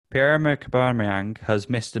Pierre-Emerick Aubameyang has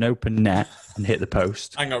missed an open net and hit the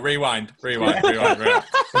post. Hang on, rewind. Say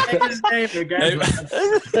his name again.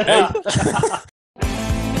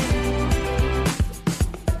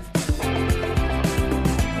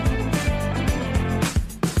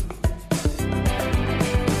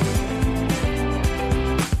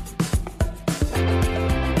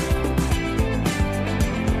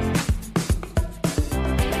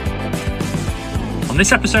 On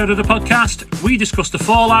this episode of the podcast, we discuss the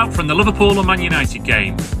fallout from the Liverpool and Man United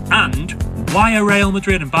game and why are Real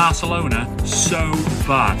Madrid and Barcelona so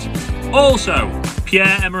bad. Also,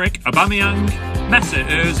 Pierre-Emerick Aubameyang, Mesut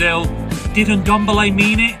Ozil, did Ndombele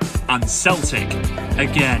mean it, and Celtic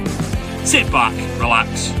again. Sit back,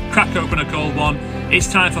 relax, crack open a cold one.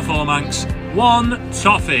 It's time for Four Manx, One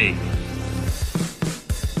Toffee.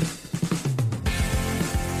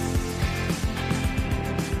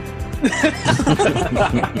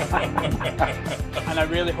 And I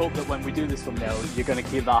really hope that when we do this thumbnail, you're going to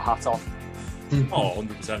keep that hat on. Oh,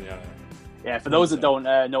 100%, yeah. Yeah, for those that don't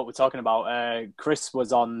know what we're talking about, Chris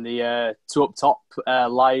was on the Two Up Top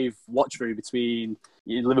live watch through between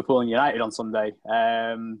Liverpool and United on Sunday.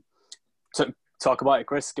 Talk about it,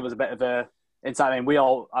 Chris. Give us a bit of a insight. I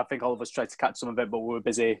mean, I think all of us tried to catch some of it, but we were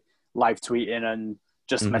busy live tweeting and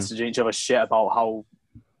just messaging each other shit about how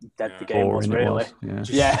dead the game was, really.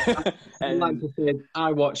 Yeah. I'd like to say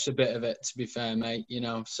I watched a bit of it, to be fair, mate.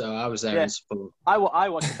 So I was there in support. I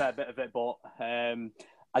watched a fair bit of it, but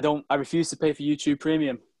I refuse to pay for YouTube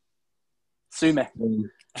Premium. Sue me.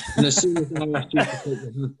 And as soon as I asked you to take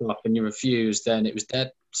the hook off and you refused, then it was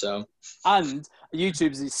dead. So. And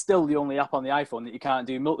YouTube is still the only app on the iPhone that you can't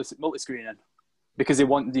do multi-screening because they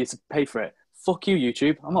want you to pay for it. Fuck you,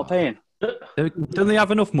 YouTube. I'm not paying. Don't they have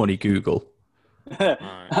enough money, Google?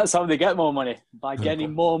 That's how they get more money, by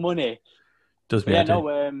getting more money. Does me? Yeah,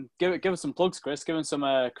 no. Give us some plugs, Chris. Give us some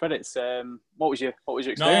credits. What was your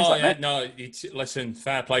experience like, mate? Listen,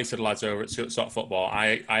 fair play to the lads over at Sort Football.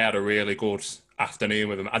 I had a really good afternoon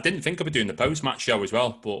with them. I didn't think I'd be doing the post-match show as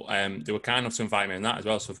well, but they were kind enough to invite me in that as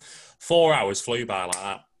well. So 4 hours flew by like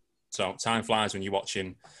that. So time flies when you're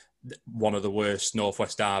watching one of the worst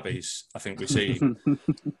Northwest derbies I think we've seen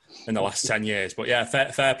in the last 10 years. But yeah,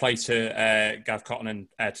 fair play to Gav Cotton and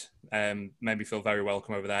Ed. Made me feel very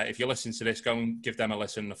welcome over there. If you're listening to this, go and give them a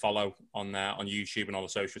listen and a follow on YouTube and all the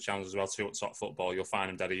social channels as well, too, at Top Football. You'll find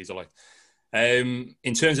them dead easily. In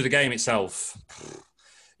terms of the game itself,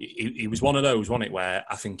 it was one of those, wasn't it, where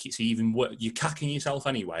I think it's even worse. You're cacking yourself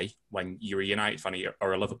anyway when you're a United fan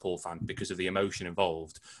or a Liverpool fan because of the emotion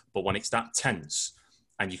involved. But when it's that tense,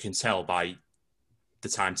 and you can tell by the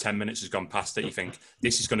time 10 minutes has gone past that you think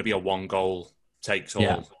this is going to be a one goal takes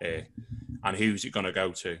all here. And who's it going to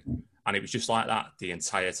go to? And it was just like that the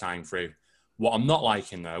entire time through. What I'm not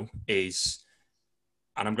liking, though, is,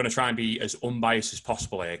 and I'm going to try and be as unbiased as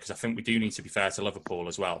possible here, because I think we do need to be fair to Liverpool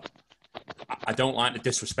as well. I don't like the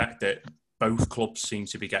disrespect that both clubs seem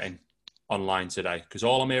to be getting online today, because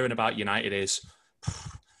all I'm hearing about United is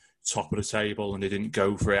top of the table and they didn't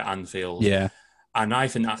go for it at Anfield. Yeah. And I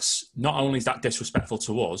think that's not only is that disrespectful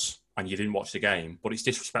to us, and you didn't watch the game, but it's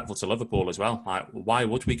disrespectful to Liverpool as well. Like, why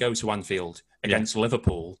would we go to Anfield against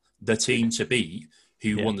Liverpool, the team to beat,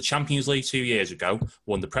 who won the Champions League 2 years ago,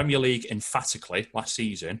 won the Premier League emphatically last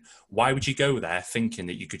season? Why would you go there thinking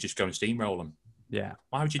that you could just go and steamroll them? Yeah.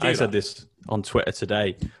 Why would you do that? I said this on Twitter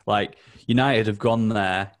today. Like, United have gone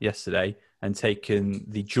there yesterday and taken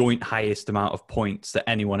the joint highest amount of points that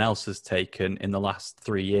anyone else has taken in the last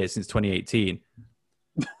 3 years since 2018.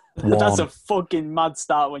 That's a fucking mad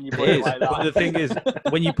start when you put it like that. But the thing is,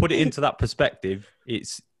 when you put it into that perspective,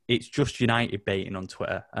 it's just United baiting on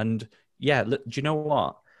Twitter. And yeah, do you know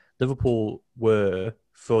what? Liverpool were,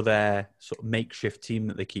 for their sort of makeshift team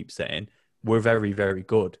that they keep saying, were very, very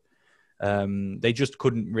good. They just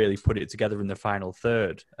couldn't really put it together in the final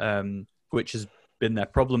third, which has been their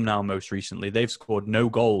problem now most recently. They've scored no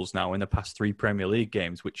goals now in the past 3 Premier League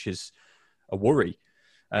games, which is a worry.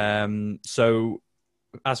 So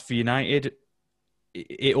as for United,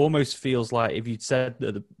 it almost feels like if you'd said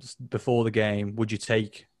that before the game, would you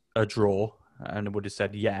take a draw? And I would have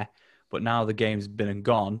said, yeah. But now the game's been and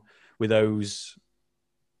gone with those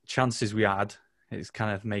chances we had. It's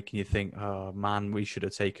kind of making you think, oh, man, we should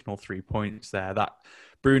have taken all 3 points there. That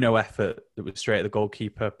Bruno effort that was straight at the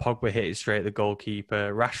goalkeeper. Pogba hit it straight at the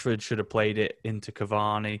goalkeeper. Rashford should have played it into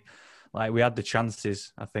Cavani. Like, we had the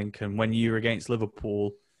chances, I think. And when you're against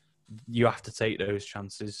Liverpool, you have to take those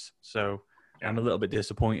chances. So I'm a little bit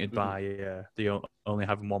disappointed by the only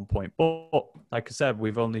having 1 point. But like I said,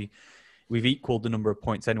 we've equaled the number of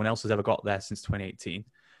points anyone else has ever got there since 2018.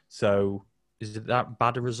 So is it that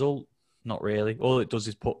bad a result? not really. All it does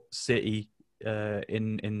is put City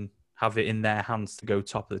have it in their hands to go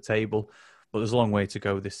top of the table. But there's a long way to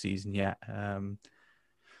go this season yet.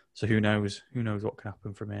 So who knows? Who knows what can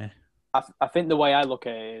happen from here? I think the way I look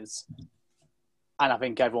at it is, and I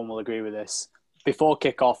think everyone will agree with this, before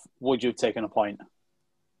kickoff, would you have taken a point?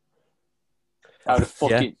 I would have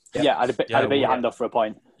fucking I'd have bet your hand off for a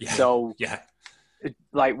point. Yeah. So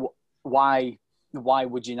like, why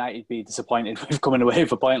would United be disappointed with coming away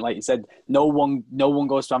with a point? Like you said, no one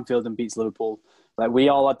goes to Anfield and beats Liverpool. Like, we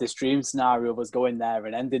all had this dream scenario of us going there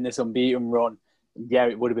and ending this unbeaten run. Yeah,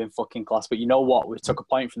 it would have been fucking class. But you know what? We took a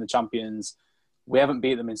point from the champions. We haven't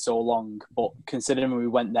beat them in so long. But considering we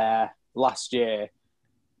went there last year,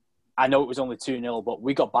 I know it was only 2-0, but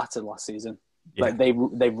we got battered last season. Yeah. Like,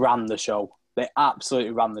 they ran the show. They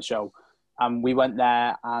absolutely ran the show. And we went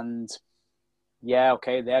there and, yeah,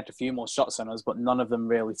 okay, they had a few more shots on us, but none of them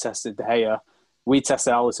really tested De Gea. We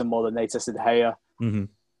tested Alisson more than they tested De Gea. Mm-hmm.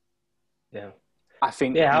 Yeah. I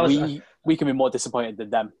think we can be more disappointed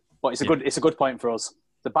than them. But it's a good point for us.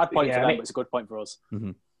 It's a bad point for them, but it's a good point for us.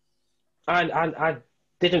 Mm-hmm. I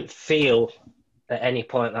didn't feel at any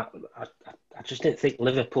point that I just didn't think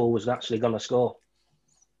Liverpool was actually going to score.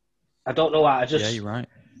 I don't know why. Yeah, you're right.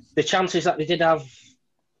 The chances that they did have,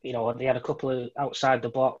 they had a couple of outside the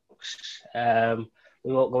box.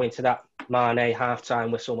 We won't go into that Mane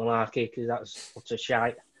half-time with someone like it because that's utter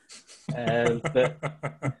shite. But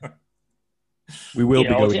we will be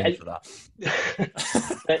going into that.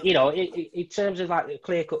 But in terms of like the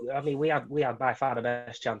clear cut, I mean, we had by far the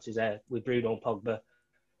best chances there with Bruno and Pogba.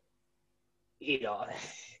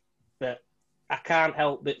 But I can't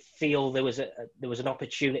help but feel there was an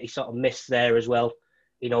opportunity sort of missed there as well.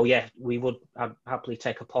 We would happily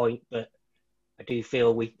take a point, but I do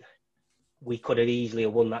feel we could have easily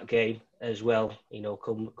won that game as well.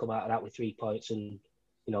 Come out of that with 3 points and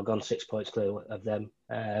gone 6 points clear of them.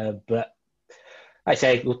 But I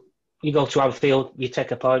say, you go to Anfield, you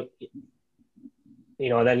take a point.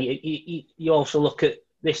 And then you also look at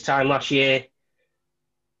this time last year,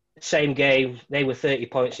 same game, they were 30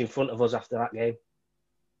 points in front of us after that game.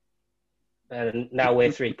 And now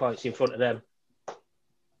we're 3 points in front of them.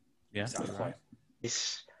 Yeah, that's right.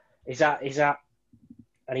 Is that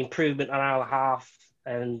an improvement on our half?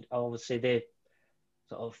 And obviously the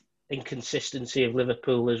sort of inconsistency of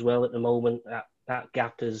Liverpool as well at the moment, that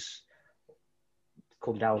gap has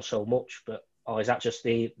come down so much. Or is that just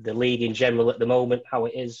the league in general at the moment, how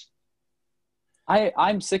it is?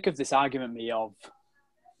 I'm sick of this argument, of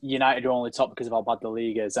United are only top because of how bad the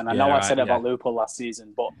league is. And I know I said it about Liverpool last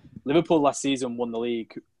season, but Liverpool last season won the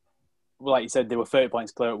league. Like you said, they were 30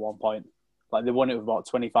 points clear at one point. Like, they won it with about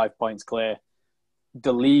 25 points clear.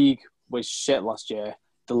 The league was shit last year.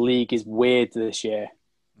 The league is weird this year.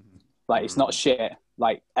 Like, it's not shit.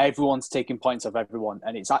 Like, everyone's taking points off everyone.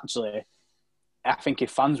 And it's actually, I think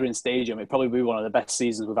if fans were in stadium, it'd probably be one of the best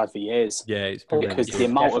seasons we've had for years. Yeah, it's brilliant. Because the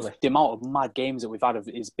amount of mad games that we've had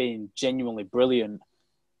is being genuinely brilliant.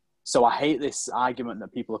 So I hate this argument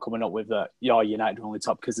that people are coming up with that, United are only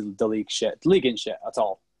top because of the league shit. The league ain't shit at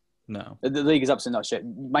all. No. The league is absolutely not shit.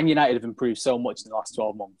 Man United have improved so much in the last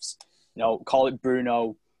 12 months. Call it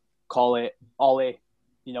Bruno, call it Ollie,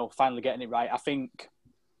 finally getting it right. I think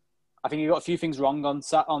you got a few things wrong on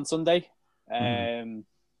Sunday.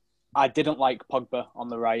 I didn't like Pogba on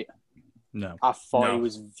the right. No. I thought he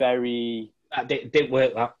was very... That didn't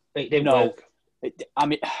work, that. It didn't work. I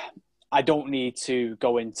mean, I don't need to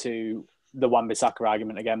go into the Wan-Bissaka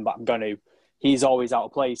argument again, but I'm going to. He's always out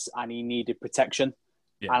of place and he needed protection.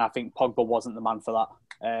 Yeah. And I think Pogba wasn't the man for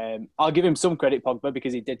that. I'll give him some credit, Pogba,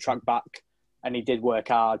 because he did track back and he did work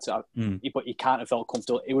hard. But he can't have felt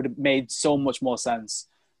comfortable. It would have made so much more sense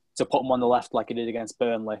to put him on the left like he did against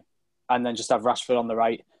Burnley and then just have Rashford on the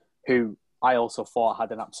right, who I also thought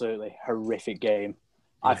had an absolutely horrific game.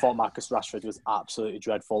 Yeah. I thought Marcus Rashford was absolutely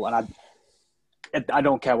dreadful. And I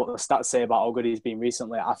don't care what the stats say about how good he's been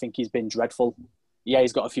recently. I think he's been dreadful. Yeah,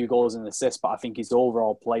 he's got a few goals and assists, but I think his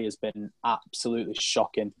overall play has been absolutely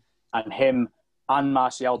shocking. And him and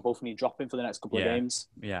Martial both need dropping for the next couple of games.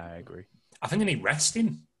 Yeah, I agree. I think they need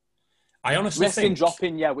resting. I honestly think...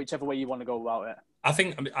 dropping, whichever way you want to go about it. I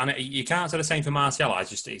think, and you can't say the same for Martial.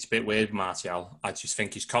 It's a bit weird with Martial. I just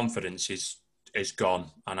think his confidence is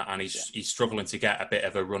gone, and he's struggling to get a bit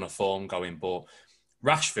of a run of form going. But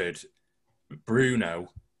Rashford, Bruno,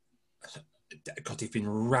 God, they've been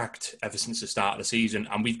ragged ever since the start of the season,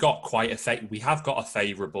 and we have got a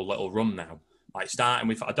favourable little run now. Like, starting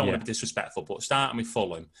with, I don't want to be disrespectful, but starting with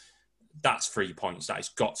Fulham, that's 3 points. That has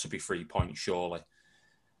got to be 3 points, surely.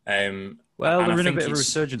 Well, they're in a bit of a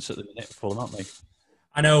resurgence at the minute, Fulham, aren't they?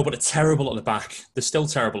 I know, but they're terrible at the back. They're still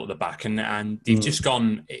terrible at the back, and they've just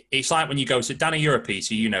gone. It's like when you go to Danny, you're a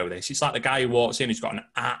PC, you know this. It's like the guy who walks in who's got an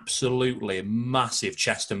absolutely massive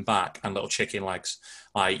chest and back and little chicken legs.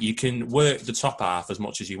 Like, you can work the top half as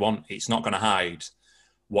much as you want. It's not going to hide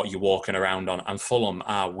what you're walking around on. And Fulham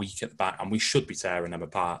are weak at the back, and we should be tearing them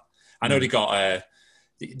apart. I know they've had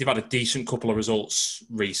a decent couple of results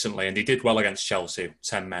recently, and they did well against Chelsea.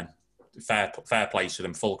 10 men, fair play to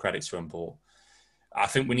them. Full credit to them, but I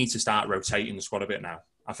think we need to start rotating the squad a bit now.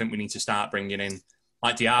 I think we need to start bringing in,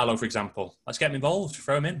 like Diallo, for example. Let's get him involved.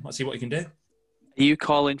 Throw him in. Let's see what he can do. Are you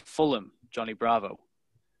calling Fulham Johnny Bravo?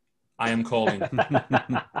 I am calling.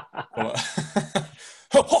 Man,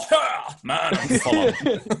 I'm Fulham.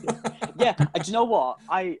 Yeah, and do you know what?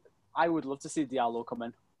 I would love to see Diallo come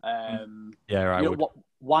in. Yeah, I would.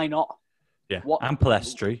 Why not? Yeah, and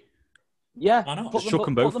Palestri. Yeah, why not? Just chuck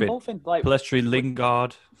them both in. Like, Palestri,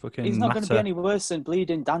 Lingard, fucking he's not going to be Mata. any worse than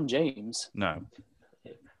bleeding Dan James. No.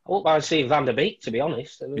 I wouldn't mind seeing Van der Beek, to be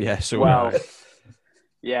honest. I mean, Yeah, so well,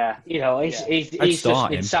 yeah. you know, he's I'd just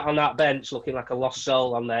start him. he's sat on that bench looking like a lost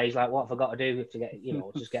soul on there. He's like, what have I got to do to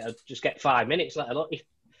get, just get 5 minutes, let alone.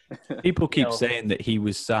 People keep know. saying that he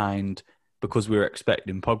was signed because we were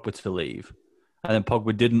expecting Pogba to leave, and then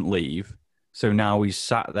Pogba didn't leave. So now he's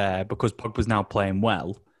sat there because Pogba's now playing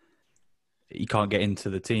well. He can't get into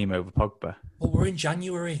the team over Pogba. Well, we're in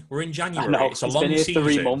January. I know, It's a he's long been here season.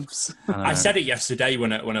 3 months. I said it yesterday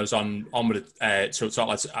when I was on with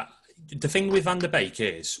the thing with Van der Beek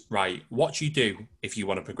is, right, what do you do if you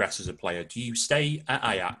want to progress as a player? Do you stay at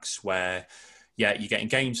Ajax where, yeah, you're getting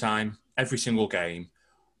game time every single game,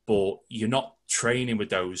 but you're not training with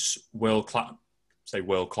those world-class,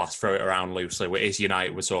 throw it around loosely, it is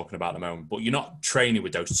United we're talking about at the moment, but you're not training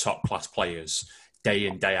with those top-class players day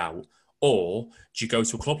in, day out? Or do you go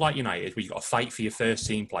to a club like United where you've got to fight for your first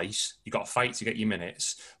team place, you've got to fight to get your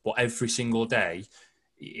minutes, but every single day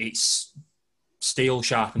it's steel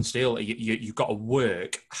sharpened steel. You've got to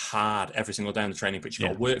work hard every single day on the training pitch. You've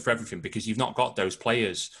got to work for everything because you've not got those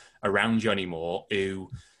players around you anymore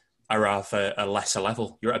who are of a lesser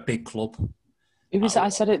level. You're at a big club. I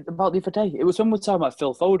said it about the other day. It was when we were talking about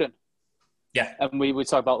Phil Foden. Yeah. And we would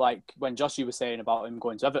talk about, like, when Joshua was saying about him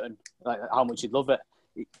going to Everton, like how much he'd love it.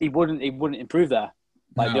 He wouldn't improve there.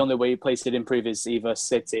 Like, the only way he plays to improve is either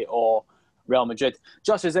City or Real Madrid.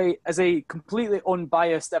 Josh, as a completely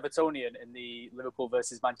unbiased Evertonian in the Liverpool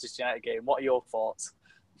versus Manchester United game, what are your thoughts?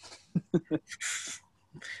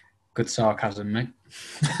 Good sarcasm, mate.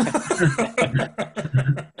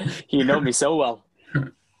 You know me so well.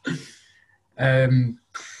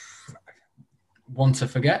 One to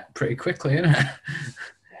forget pretty quickly, isn't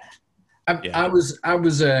it? I was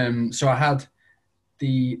so I had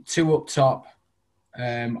the 2 up top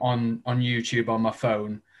on YouTube on my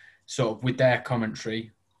phone, sort of with their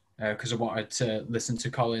commentary, because I wanted to listen to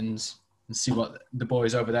Collins and see what the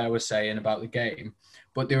boys over there were saying about the game.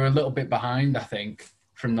 But they were a little bit behind, I think,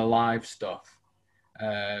 from the live stuff.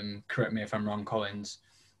 Correct me if I'm wrong, Collins,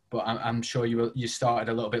 but I'm sure you started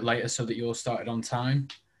a little bit later so that you all started on time.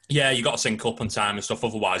 Yeah, you got to sync up on time and stuff.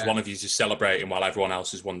 Otherwise, one of you is just celebrating while everyone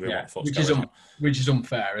else is wondering what the fuck's going on. Which is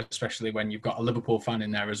unfair, especially when you've got a Liverpool fan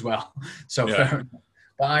in there as well. So Yeah. fair enough.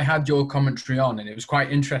 But I had your commentary on, and it was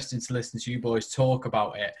quite interesting to listen to you boys talk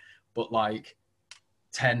about it, but like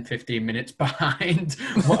 10, 15 minutes behind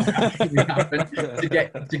what actually happened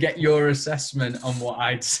to get your assessment on what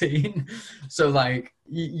I'd seen. So like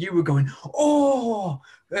you were going, oh,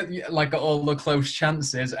 like all the close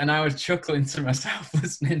chances, and I was chuckling to myself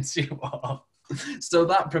listening to you all. So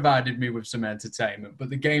that provided me with some entertainment, but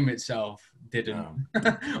the game itself didn't,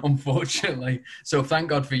 unfortunately. So thank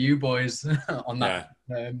God for you boys on that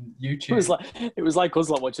YouTube. It was like us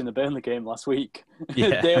watching the Burnley game last week.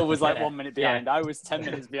 Yeah. Dale was like 1 minute behind. I was 10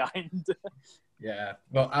 minutes behind. Yeah,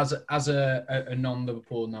 well, as a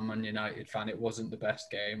non-Liverpool, non-Man United fan, it wasn't the best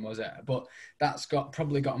game, was it? But that's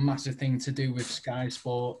probably got a massive thing to do with Sky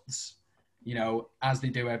Sports, you know, as they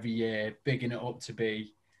do every year, bigging it up to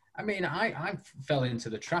be. I mean, I fell into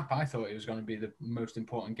the trap. I thought it was going to be the most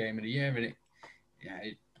important game of the year, and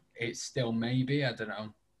it's still maybe. I don't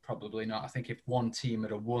know, probably not. I think if one team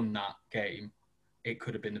had won that game, it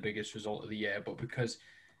could have been the biggest result of the year. But because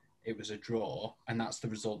it was a draw, and that's the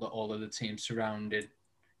result that all of the teams surrounded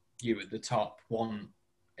you at the top won.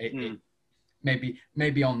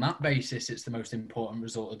 Maybe on that basis, it's the most important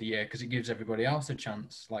result of the year because it gives everybody else a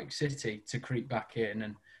chance, like City, to creep back in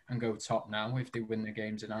and go top now if they win the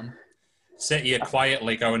games in hand. City are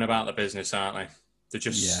quietly going about the business, aren't they? They're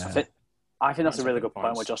just. I think that's a really good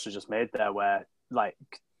point what Joshua just made there, where like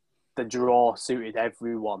the draw suited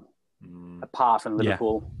everyone apart from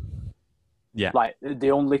Liverpool. Yeah. Like,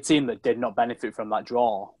 the only team that did not benefit from that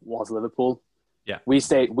draw was Liverpool. Yeah. We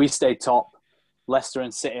stayed top. Leicester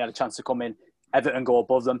and City had a chance to come in. Everton go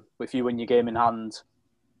above them if you win your game in hand.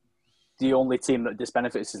 The only team that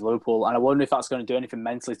disbenefits is Liverpool. And I wonder if that's going to do anything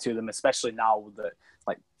mentally to them, especially now that,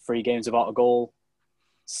 like, 3 games without a goal,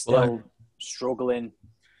 still struggling.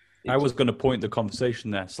 I was going to point the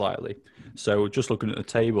conversation there slightly. So just looking at the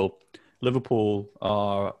table, Liverpool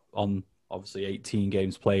are on obviously 18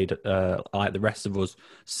 games played like the rest of us.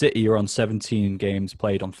 City are on 17 games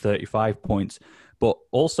played on 35 points. But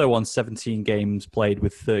also on 17 games played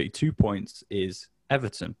with 32 points is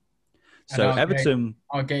Everton. So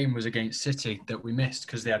our game was against City that we missed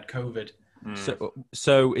because they had COVID.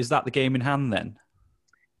 So is that the game in hand then?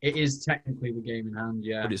 It is technically the game in hand,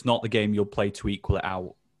 yeah. But it's not the game you'll play to equal it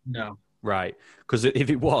out. No. Right. Because if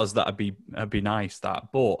it was, that'd be nice.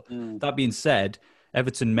 But that being said,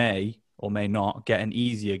 Everton may or may not get an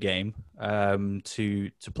easier game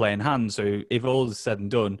to play in hand. So if all is said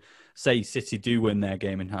and done, say City do win their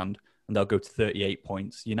game in hand and they'll go to 38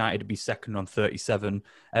 points. United would be second on 37.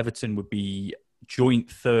 Everton would be joint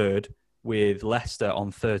third with Leicester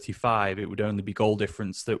on 35. It would only be goal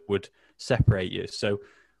difference that would separate you. So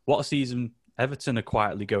what a season Everton are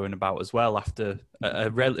quietly going about as well after a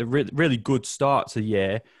really good start to the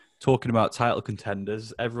year. Talking about title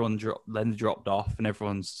contenders, everyone then dropped off and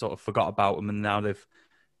everyone sort of forgot about them, and now they've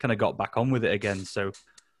kind of got back on with it again. So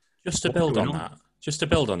just to build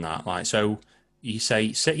on that, like, so you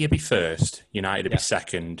say City would be first, United would be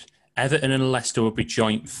second, Everton and Leicester would be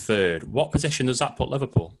joint third. What position does that put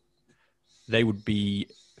Liverpool? They would be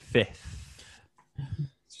fifth.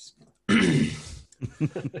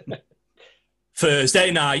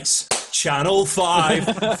 Thursday nights, Channel 5.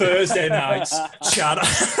 Thursday nights, Channel...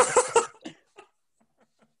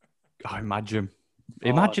 Imagine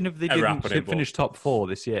if they didn't finish top 4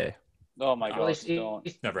 this year. Oh my God!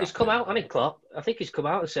 He's come out, hasn't he, Klopp? I think he's come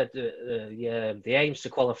out and said the aim's to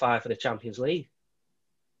qualify for the Champions League.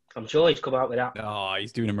 I'm sure he's come out with that. Oh,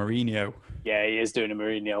 he's doing a Mourinho. Yeah, he is doing a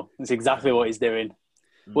Mourinho. That's exactly what he's doing.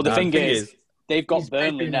 Well, the thing is, they've got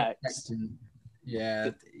Burnley next. Yeah,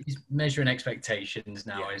 he's measuring expectations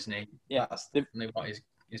now, isn't he? Yeah, that's definitely what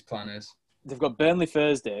his plan is. They've got Burnley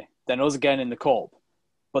Thursday, then us again in the Cup,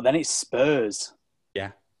 but then it's Spurs.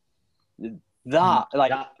 Yeah.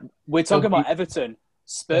 We're talking about Everton.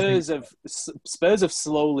 Spurs have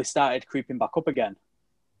slowly started creeping back up again.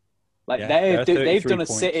 Like they've done a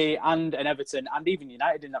City and an Everton and even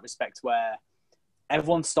United in that respect, where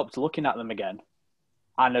everyone stopped looking at them again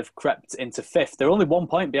and have crept into 5th. They're only 1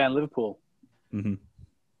 point behind Liverpool. Mm-hmm.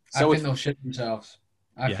 So I think they'll shit themselves.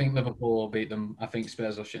 I think Liverpool will beat them. I think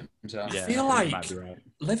Spurs will shit themselves. I feel like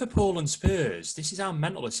Liverpool and Spurs, this is how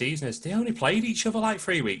mental the season is. They only played each other like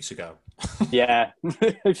 3 weeks ago. Yeah,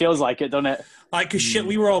 it feels like it, doesn't it? Like, because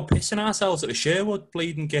we were all pissing ourselves at the Sherwood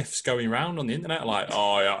bleeding gifs going around on the internet. Like,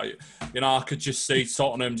 oh, yeah, I could just see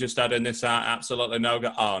Tottenham just adding this out. Absolutely no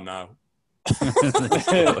go. Oh, no.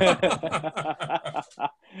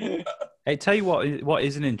 Hey, tell you what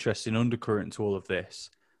is an interesting undercurrent to all of this.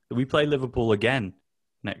 That we play Liverpool again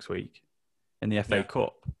next week in the FA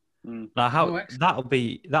Cup. Now,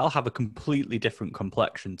 that'll have a completely different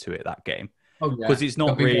complexion to it, that game, because it's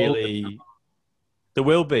not really. There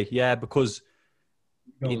will be, because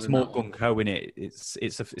it's more gung ho in it.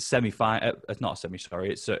 It's a semi-final. Not a semi.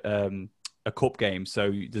 Sorry, it's a cup game,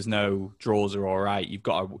 so there's no draws are all right. You've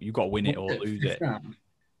got to win it or lose it.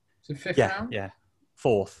 Is it 5th round? Yeah,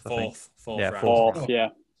 fourth. Fourth. Yeah.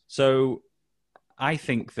 So I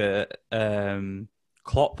think that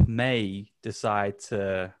Klopp may decide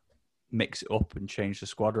to mix it up and change the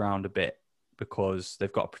squad around a bit because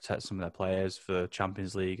they've got to protect some of their players for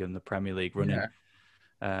Champions League and the Premier League running.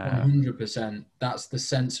 100%. That's the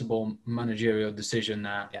sensible managerial decision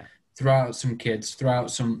there. Yeah. Throw out some kids, throw out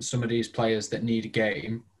some of these players that need a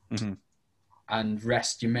game, and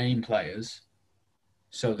rest your main players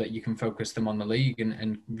so that you can focus them on the league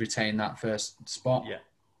and retain that first spot. Yeah.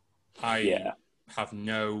 I have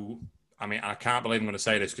no... I mean, I can't believe I'm going to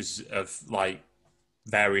say this because of, like,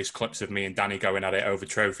 various clips of me and Danny going at it over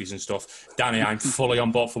trophies and stuff. Danny, I'm fully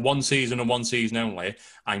on board for one season and one season only.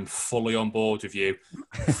 I'm fully on board with you.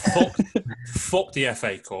 Fuck the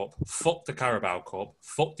FA Cup. Fuck the Carabao Cup.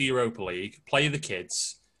 Fuck the Europa League. Play the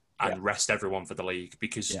kids and rest everyone for the league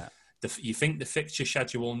because you think the fixture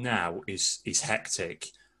schedule now is hectic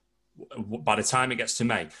by the time it gets to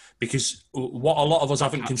May, because what a lot of us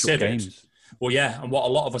haven't considered. Well, and what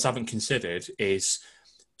a lot of us haven't considered is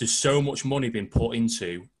there's so much money being put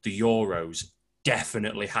into the Euros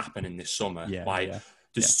definitely happening this summer.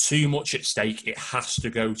 There's too much at stake. It has to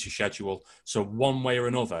go to schedule. So one way or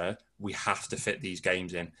another, we have to fit these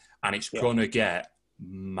games in. And it's going to get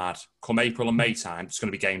mad. Come April and May time, it's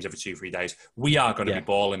going to be games every 2-3 days. We are going to be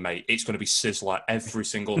balling, mate. It's going to be sizzler every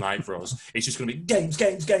single night for us. It's just going to be games.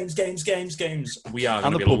 We are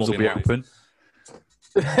going to be pubs will be life. open.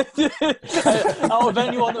 Out of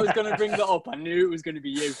anyone that was going to bring that up, I knew it was going to be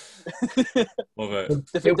you. Love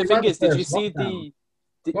it. The thing is, did you see the...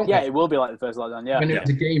 it will be like the first lockdown, yeah. When it was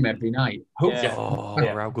a game every night. Yeah. Oh,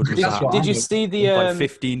 how good was that? Did you see the... Like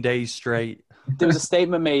 15 days straight. There was a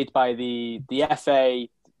statement made by the FA,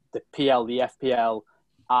 the PL, the FPL,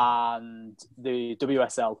 and the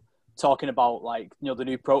WSL talking about, like, you know, the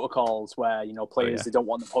new protocols where, you know, players, they don't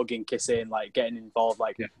want them hugging, kissing, like, getting involved,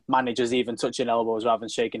 like, managers even touching elbows rather than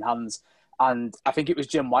shaking hands. And I think it was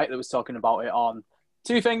Jim White that was talking about it on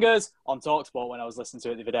Two Fingers on TalkSport when I was listening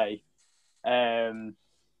to it the other day.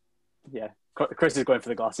 Chris is going for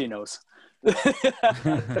the glass, he knows.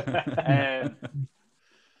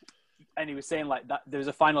 And he was saying, like, that there was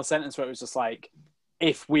a final sentence where it was just like,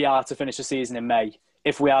 if we are to finish the season in May,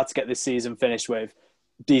 if we are to get this season finished with,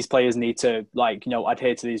 these players need to, like, you know,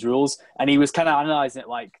 adhere to these rules. And he was kind of analysing it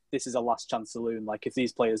like, this is a last chance saloon. Like, if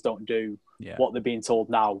these players don't do what they're being told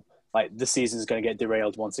now, like, the season's going to get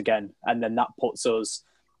derailed once again. And then that puts us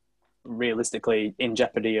realistically in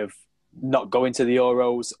jeopardy of not going to the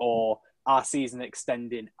Euros or our season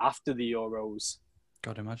extending after the Euros.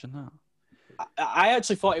 God, imagine that. I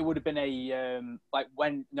actually thought it would have been a like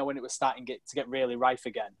when it was starting to get really rife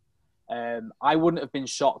again. I wouldn't have been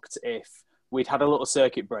shocked if we'd had a little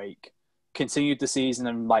circuit break, continued the season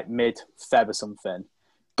in like mid-Feb or something,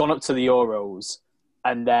 gone up to the Euros,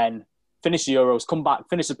 and then finish the Euros, come back,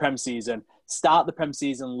 finish the Prem season, start the Prem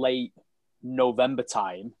season late November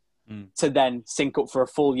time, to then sync up for a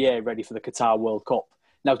full year ready for the Qatar World Cup.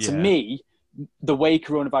 Now, to me, the way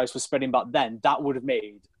coronavirus was spreading back then, that would have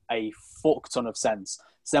made a fuck ton of sense.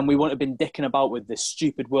 So then we wouldn't have been dicking about with this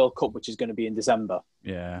stupid World Cup, which is going to be in December.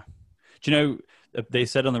 Yeah. Do you know, they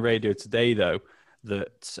said on the radio today, though,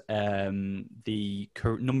 that the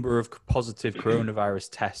number of positive coronavirus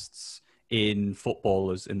tests in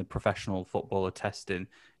footballers, in the professional footballer testing,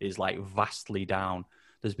 is like vastly down.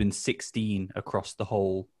 There's been 16 across the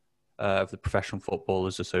whole of the Professional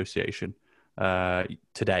Footballers Association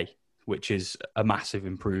today, which is a massive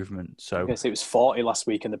improvement. So I guess it was 40 last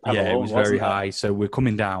week in the Premier League. It was very high. So we're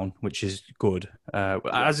coming down, which is good.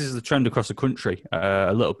 As is the trend across the country.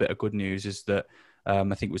 A little bit of good news is that I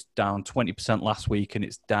think it was down 20% last week, and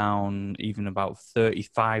it's down even about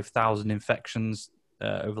 35,000 infections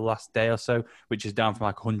over the last day or so, which is down from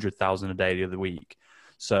like 100,000 a day the other week.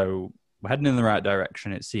 So we're heading in the right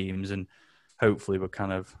direction, it seems, and hopefully we're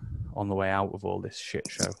kind of on the way out of all this shit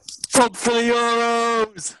show. Come for the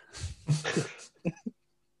Euros!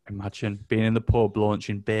 Imagine being in the pub,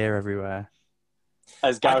 launching beer everywhere.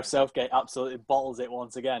 As Gareth Southgate absolutely bottles it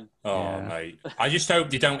once again. Oh, mate. I just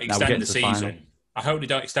hope they don't extend the season. I hope they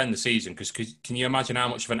don't extend the season, because can you imagine how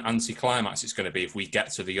much of an anticlimax it's going to be if we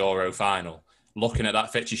get to the Euro final? Looking at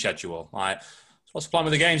that fixture schedule, like, what's the plan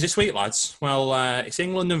with the games this week, lads? Well, it's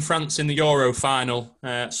England and France in the Euro final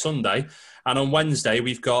Sunday, and on Wednesday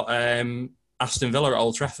we've got Aston Villa at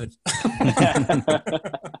Old Trafford.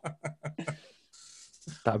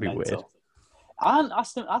 That'd be weird. And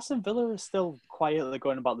Aston Villa are still quietly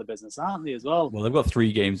going about the business, aren't they, as well? Well, they've got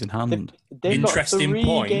 3 games in hand. They've got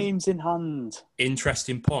 3 games in hand.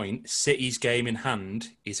 Interesting point. City's game in hand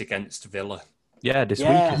is against Villa. Yeah, this week,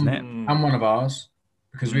 isn't it? And one of ours,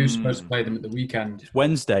 because we were supposed to play them at the weekend. It's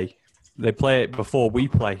Wednesday. They play it before we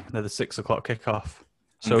play. They're the 6 o'clock kickoff.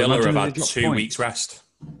 So Villa have had 2 weeks rest.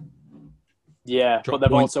 Yeah, but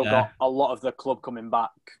they've also got a lot of the club coming back.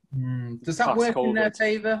 Does that work in their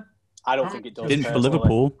favour? I don't think it does. Didn't for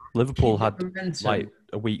Liverpool. Liverpool had like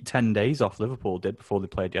a week, 10 days off. Liverpool did before they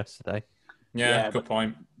played yesterday. Yeah, good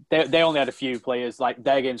point. They only had a few players. Like,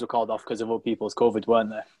 their games were called off because of other people's COVID, weren't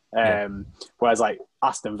they? Whereas, like,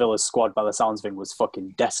 Aston Villa's squad, by the sounds of it, was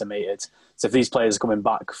fucking decimated. So if these players are coming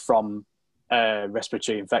back from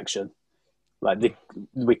respiratory infection, like,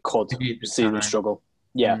 we could see them struggle.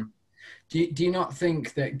 Yeah. Do you not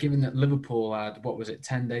think that, given that Liverpool had,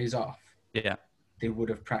 10 days off? Yeah. They would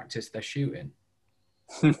have practiced their shooting?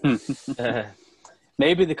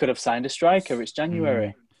 Maybe they could have signed a striker. It's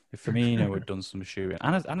January. If Firmino had done some shooting,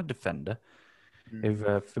 and a defender. If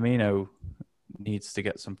Firmino needs to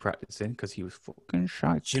get some practice in, because he was fucking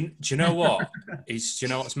shite. Do you know what? Do you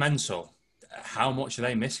know what's mental? How much are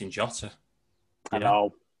they missing Jota? I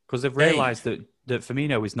know. Because they've realised that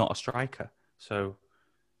Firmino is not a striker. So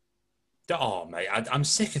Oh, mate, I'm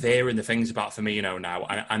sick of hearing the things about Firmino now,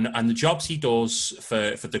 and the jobs he does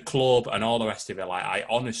for the club and all the rest of it. Like, I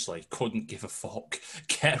honestly couldn't give a fuck.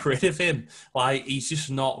 Get rid of him. Like, he's just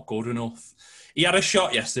not good enough. He had a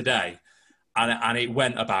shot yesterday, and it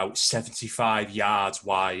went about 75 yards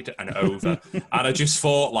wide and over. And I just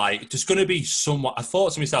thought, like, there's going to be someone. I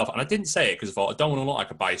thought to myself, and I didn't say it because I thought I don't want to look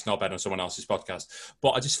like a biased knobhead on someone else's podcast,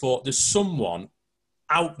 but I just thought there's someone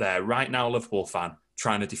out there right now, a Liverpool fan,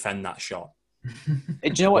 trying to defend that shot. Do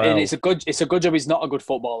you know what? Well, it's a good job he's not a good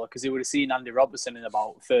footballer, because he would have seen Andy Robertson in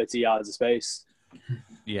about 30 yards of space.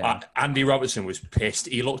 Yeah, Andy Robertson was pissed.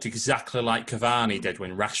 He looked exactly like Cavani did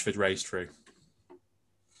when Rashford raced through.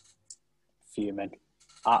 Fuming,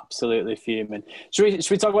 absolutely fuming. Should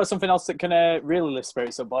we talk about something else that can really lift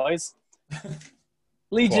spirits up, boys?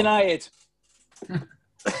 Leeds United.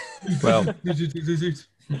 Well,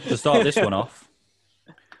 to start this one off,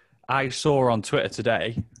 I saw on Twitter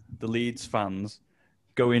today the Leeds fans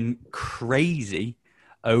going crazy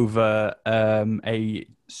over a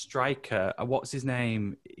striker. What's his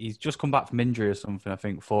name? He's just come back from injury or something, I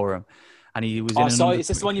think, for him. And he was in is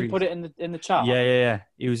this the one you put it in the chat? Yeah.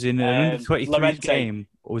 He was in an under-23 game.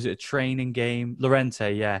 Or was it a training game?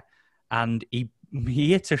 Llorente, yeah. And he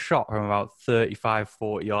hit a shot from about 35,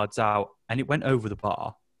 40 yards out, and it went over the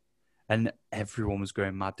bar. And everyone was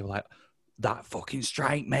going mad. They were like, that fucking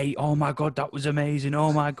strike, mate. Oh, my God, that was amazing.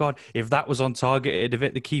 Oh, my God. If that was on target, it'd have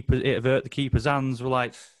hurt the keeper's hands. We're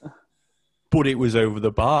like... But it was over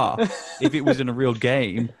the bar. If it was in a real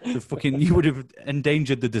game, you would have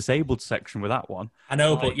endangered the disabled section with that one. I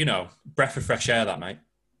know, but breath of fresh air, that mate.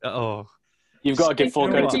 Oh, you've got to give full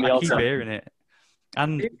credit to Bielsa. I keep hearing it.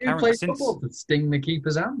 And who plays football to sting the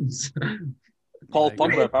keeper's hands? Paul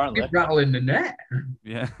Pogba, apparently. Keep rattling the net.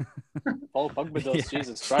 Yeah. Paul Pogba does. Yeah.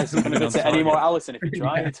 Jesus Christ! He couldn't have been any more Alisson if he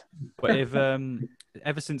tried. But if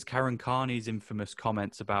ever since Karen Carney's infamous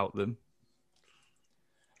comments about them.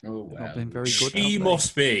 Oh, wow. Not been very good, she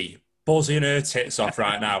must be buzzing her tits off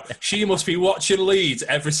right now. She must be watching Leeds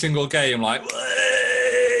every single game like,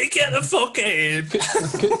 get the fuck in.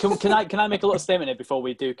 Can I make a little statement here before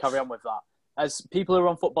we do carry on with that? As people who are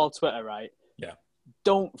on football Twitter, right? Yeah.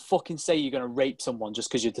 Don't fucking say you're going to rape someone just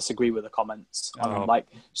because you disagree with the comments. Like,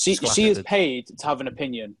 she is paid to have an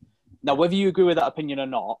opinion. Now, whether you agree with that opinion or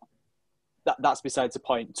not, that's besides the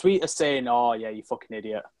point. Tweet us saying, oh, yeah, you fucking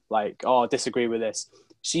idiot. Like, oh, disagree with this.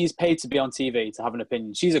 She's paid to be on TV to have an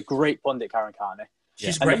opinion. She's a great pundit, Karen Carney.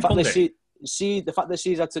 She's a great pundit. The fact that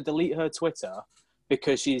she's had to delete her Twitter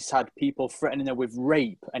because she's had people threatening her with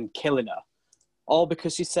rape and killing her, all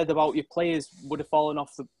because she said about your players would have fallen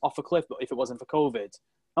off a cliff, but if it wasn't for COVID.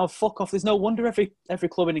 Oh, fuck off. There's no wonder every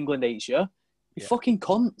club in England hates you. You fucking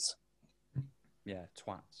cunts. Yeah,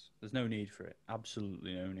 twats. There's no need for it.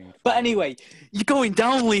 Absolutely no need. But anyway, you're going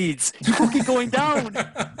down, Leeds. You're fucking going down.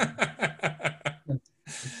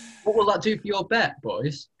 What will that do for your bet,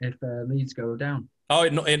 boys, if Leeds go down? Oh,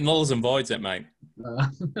 it nulls and voids it, mate.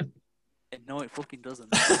 No, it fucking doesn't.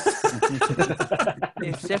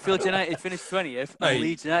 If Sheffield United finish 20th and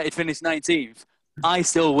Leeds United finish 19th, I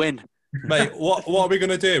still win. Mate, what are we going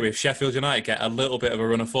to do if Sheffield United get a little bit of a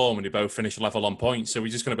run of form and they both finish level on points? So we're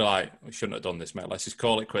just going to be like, we shouldn't have done this, mate. Let's just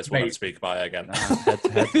call it quits. We'll not speak about it again.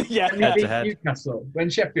 Head-to-head. Newcastle. When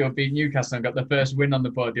Sheffield beat Newcastle and got the first win on the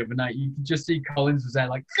board the other night, you could just see Collins was there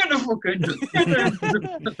like, gonna fucking...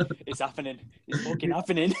 It's happening. It's fucking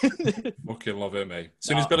happening. Fucking love it, mate. As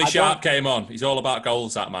soon as Billy Sharp came on, he's all about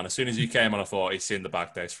goals, that man. As soon as he came on, I thought he's in the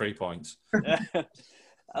back there. It's 3 points.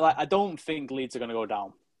 I don't think Leeds are going to go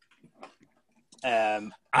down.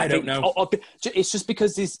 I don't know. It's just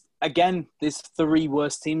because there's 3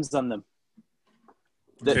 worse teams than them.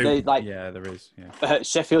 Yeah, there is. Yeah.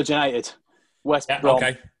 Sheffield United, West Brom.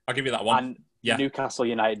 Okay, I'll give you that one. And Newcastle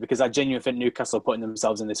United, because I genuinely think Newcastle are putting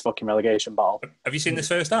themselves in this fucking relegation battle. Have you seen this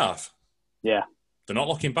first half? Yeah. They're not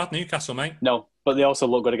looking bad, Newcastle, mate. No, but they also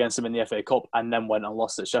look good against them in the FA Cup and then went and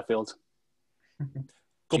lost at Sheffield.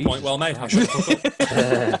 Good point, well made.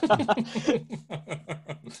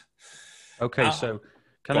 Okay, so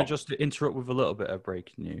can I just interrupt with a little bit of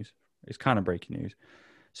breaking news? It's kind of breaking news.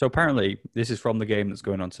 So apparently, this is from the game that's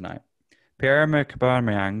going on tonight. Pierre-Emerick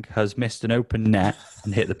Aubameyang has missed an open net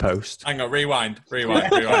and hit the post. Hang on, rewind. Say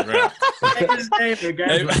his name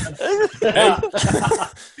again.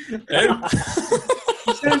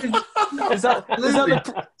 Is that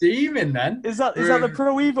the demon then? Is that the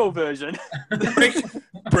Pro Evo version?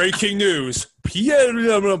 Breaking news: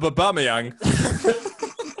 Pierre-Emerick Aubameyang.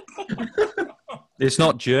 It's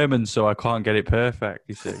not German, so I can't get it perfect,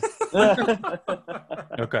 you see.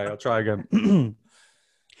 Okay, I'll try again.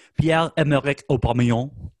 Pierre-Emerick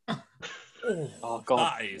Aubameyang Oh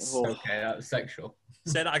God. That is. Oh. Okay, that's sexual.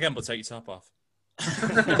 Say that again, but take your top off.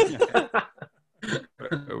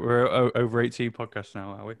 We're over 18 podcast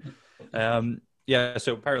now, are we? Yeah,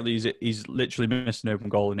 so apparently he's literally missed an open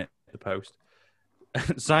goal and hit the post.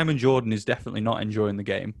 Simon Jordan is definitely not enjoying the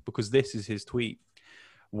game because this is his tweet.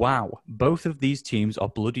 Wow, both of these teams are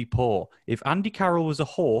bloody poor. If Andy Carroll was a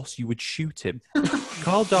horse, you would shoot him.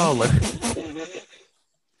 Carl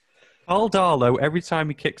Darlow, every time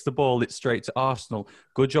he kicks the ball, it's straight to Arsenal.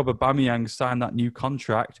 Good job Aubameyang signed that new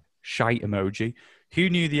contract. Shite emoji. Who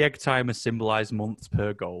knew the egg timer symbolised months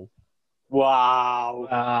per goal? Wow.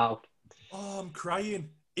 Wow. Oh, I'm crying.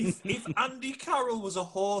 If Andy Carroll was a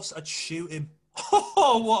horse, I'd shoot him.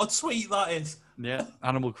 Oh, what a tweet that is. Yeah,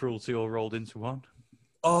 animal cruelty all rolled into one.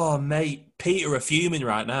 Oh, mate, Peter are fuming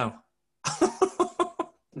right now.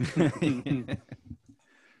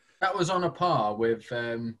 That was on a par with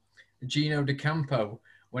Gino D'Acampo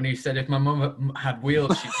when he said if my mum had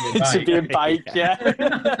wheels, she'd be a bike. To be a bike, yeah.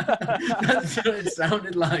 That's what it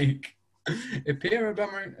sounded like. If Pierre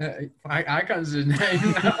Aubameyang, I can't say his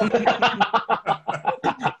name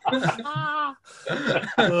now.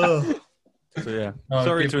 So yeah,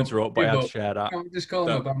 sorry to interrupt, but I had to share that. Can't we just call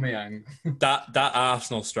him Aubameyang? That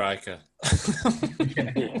Arsenal striker.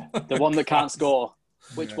 Yeah. The one that can't score.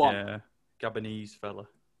 Which one? Yeah, Gabonese fella.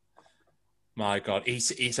 My God,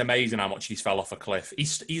 it's amazing how much he's fell off a cliff.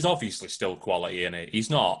 He's obviously still quality in it. He's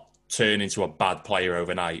not turned into a bad player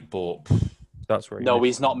overnight, but That's where he No, missed.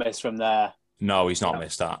 he's not missed from there. no, he's not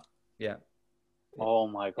missed that. Yeah, Oh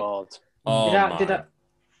my God. Oh Did I my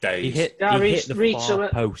days. he hit Did I the read far some-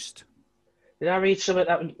 post. Did I read something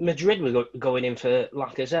that Madrid were going in for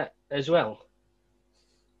Lacazette as well?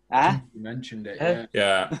 Ah? You mentioned it, Eh?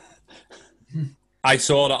 yeah. Yeah. I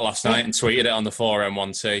saw that last night and tweeted it on the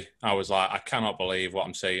 4M1T. I was like, I cannot believe what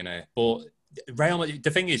I'm seeing here. But Real Madrid,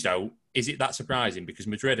 the thing is, though, is it that surprising? Because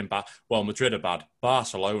Madrid are bad.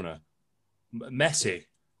 Barcelona, Messi,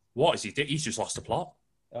 what is he? He's just lost the plot.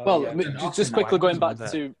 Well, yeah. just Arsenal, quickly going back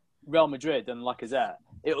wasn't to Real Madrid and Lacazette,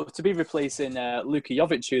 to be replacing Luka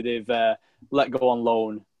Jovic, who they've let go on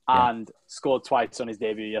loan and scored twice on his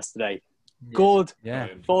debut yesterday. Good Yeah,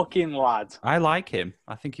 fucking lad. I like him.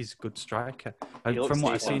 I think he's a good striker. He looks From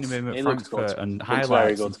what I've decent. seen him in He at looks Frankfurt good. and Looks very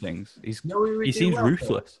highlights good. and things, No, he would he do seems well, though.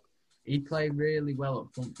 ruthless. He'd play really well up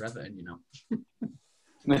front for Everton, you know.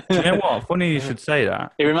 Do you know what? Funny you should say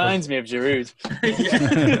that. He reminds me of Giroud.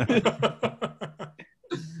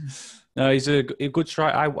 No, he's a good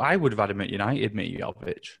striker. I would have had him at United,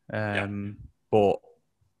 Jovic. But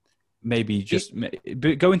maybe just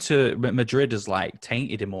but going to Madrid has like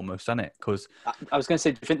tainted him almost, hasn't it? Because I was going to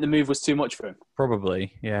say, do you think the move was too much for him?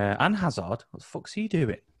 probably, yeah. And Hazard, what the fuck's he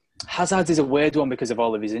doing? Hazard is a weird one because of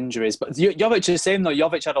all of his injuries. But Jovic is the same, though.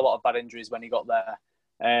 Jovic had a lot of bad injuries when he got there.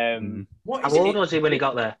 What How is old it? was he when he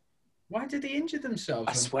got there? Why did they injure themselves?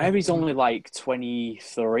 I swear he's only like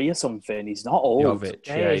 23 or something. He's not old. Jovic,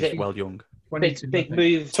 Yeah, yeah, is he's it- well young. 22, Big I think.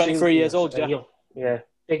 move. 23 years old, at a young- yeah,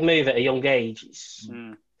 big move at a young age. It's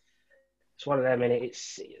one of them, and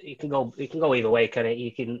it can go either way, can it?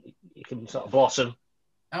 You can sort of blossom,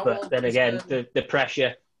 How but old then was, again, the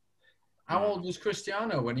pressure. how old was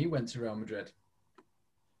Cristiano when he went to Real Madrid?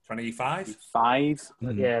 25? 5.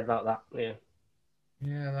 Yeah, about that. Yeah.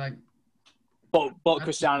 Yeah, like But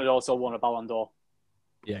Cristiano had also won a Ballon d'Or.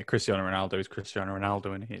 Yeah, Cristiano Ronaldo is Cristiano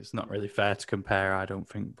Ronaldo, and it's not really fair to compare, I don't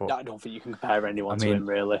think. But I don't think you can compare anyone I to mean- him,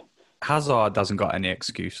 really. Hazard hasn't got any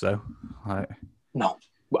excuse though. Like, No.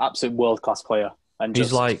 Absolute world-class player. And he's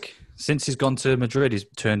just, like, since he's gone to Madrid, he's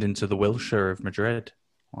turned into the Wilshere of Madrid.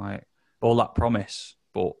 Like all that promise,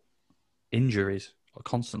 but injuries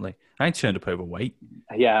constantly. And he turned up overweight.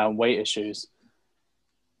 yeah, and weight issues.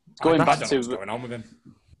 Going I back don't know what's to going on with him.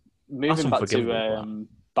 moving back unforgivable, to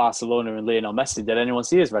Barcelona and Lionel Messi, did anyone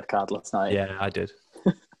see his red card last night? Yeah, I did.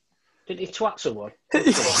 Did he twat someone?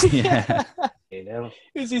 Yeah, You know.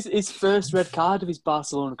 It was his first red card of his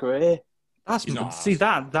Barcelona career. that's He's not see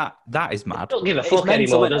that is mad. Don't give a It's fuck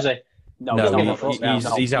mental, anymore, innit? does he? No, No, he's not bothered now.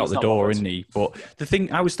 No, he's out the not door, bothered. isn't he? But the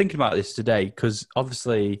thing I was thinking about this today because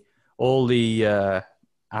obviously all the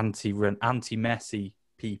anti-Messi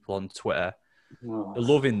people on Twitter Oh. are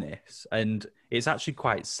loving this, and it's actually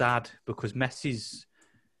quite sad because Messi's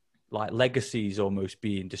like legacy is almost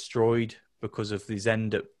being destroyed because of his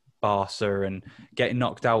end at Barca and getting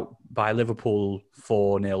knocked out by Liverpool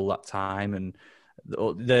 4-0 that time, and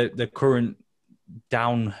the current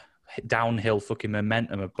downhill fucking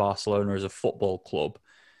momentum of Barcelona as a football club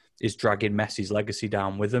is dragging Messi's legacy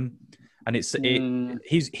down with him, and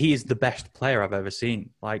he is the best player I've ever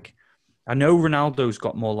seen. Like, I know Ronaldo's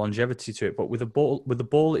got more longevity to it, but with the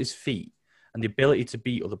ball at his feet and the ability to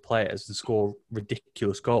beat other players and score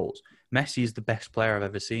ridiculous goals, Messi is the best player I've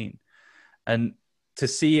ever seen. And to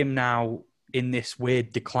see him now in this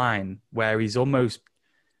weird decline where he's almost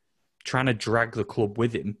trying to drag the club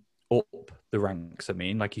with him up the ranks, I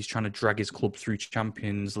mean, like he's trying to drag his club through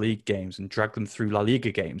Champions League games and drag them through La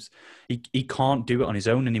Liga games. He can't do it on his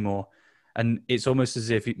own anymore. And it's almost as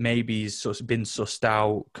if maybe he's sort of been sussed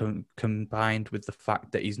out combined with the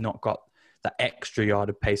fact that he's not got that extra yard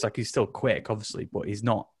of pace. Like he's still quick, obviously, but he's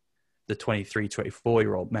not the 23,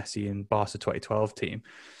 24-year-old Messi in Barca 2012 team.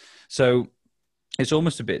 So it's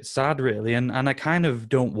almost a bit sad, really. And I kind of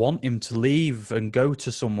don't want him to leave and go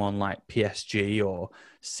to someone like PSG or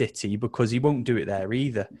City because he won't do it there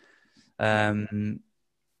either.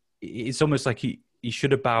 It's almost like he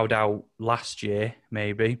should have bowed out last year,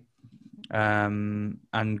 maybe, and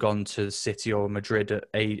gone to City or Madrid,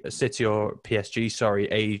 City or PSG,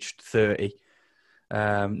 aged 30,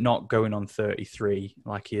 not going on 33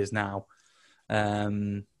 like he is now.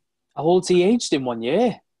 How old's he aged in 1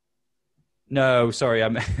 year? No, sorry,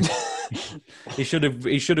 he should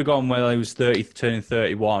have gone when he was 30, turning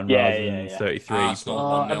 31 rather than 33. Is that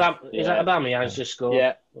Aubameyang's just scored?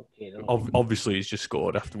 Yeah. Okay, Obviously, he's just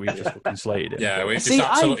scored after we just fucking slated him. Yeah, we've just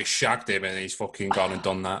absolutely shagged him and he's fucking gone and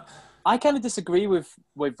done that. I kind of disagree with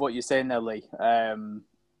what you're saying there, Lee.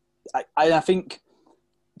 I think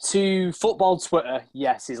to football Twitter,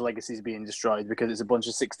 yes, his legacy is being destroyed because it's a bunch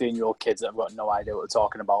of 16-year-old kids that have got no idea what they're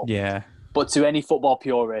talking about. Yeah. But to any football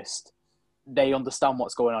purist, they understand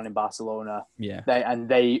what's going on in Barcelona. Yeah.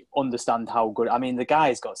 They understand how good... I mean, the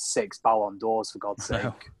guy's got 6 Ballon d'Ors, for God's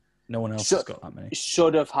sake. No one else has got that many.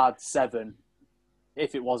 Should have had 7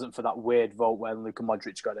 if it wasn't for that weird vote when Luka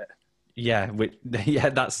Modric got it. Yeah,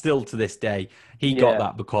 that's still to this day. He got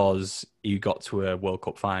that because he got to a World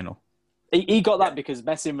Cup final. He got that because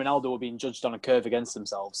Messi and Ronaldo were being judged on a curve against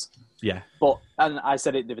themselves. Yeah. And I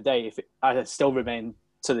said it the other day, I still remain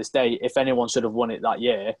to this day, if anyone should have won it that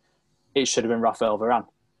year, it should have been Rafael Varane.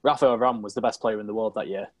 Rafael Varane was the best player in the world that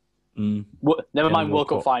year. Never mind World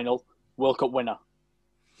Cup final, World Cup winner.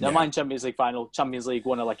 Never mind Champions League final, Champions League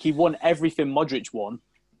winner. Like, he won everything Modric won,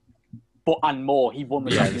 and more. He won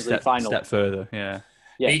the Champions League final. Step further, yeah.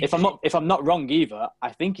 Yeah, if I'm not wrong either, I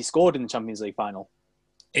think he scored in the Champions League final.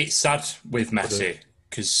 It's sad with Messi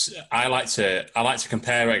because I like to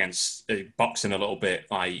compare against boxing a little bit.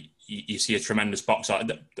 Like you see a tremendous boxer,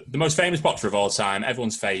 the most famous boxer of all time,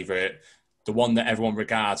 everyone's favourite, the one that everyone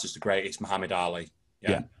regards as the greatest, Muhammad Ali.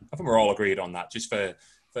 Yeah. I think we're all agreed on that, just for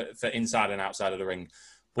inside and outside of the ring.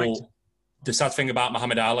 But the sad thing about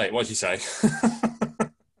Muhammad Ali, what did you say?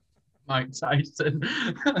 Mike Tyson.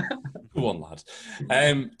 Go on, lad.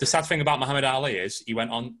 The sad thing about Muhammad Ali is he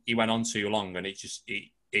went on too long, and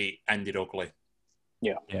it ended ugly.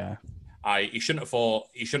 Yeah. He shouldn't have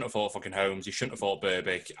fought fucking Holmes. He shouldn't have fought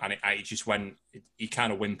Berbick, and it just went. He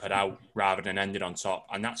kind of whimpered out rather than ended on top,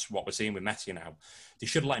 and that's what we're seeing with Messi now. They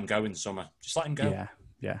should have let him go in the summer. Just let him go.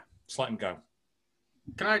 Yeah. Just let him go.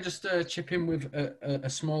 Can I just chip in with a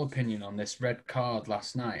small opinion on this red card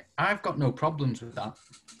last night? I've got no problems with that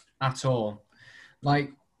at all.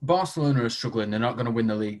 Like, Barcelona are struggling. They're not going to win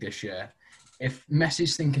the league this year. If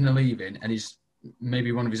Messi's thinking of leaving and he's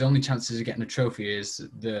maybe one of his only chances of getting a trophy is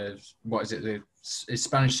the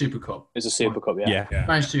Spanish Super Cup. It's a Super Cup, yeah.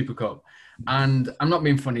 Spanish Super Cup. And I'm not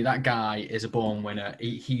being funny, that guy is a born winner.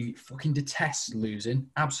 He fucking detests losing,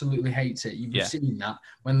 absolutely hates it. You've seen that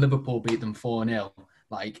when Liverpool beat them 4-0,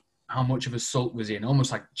 like how much of a sulk was he in,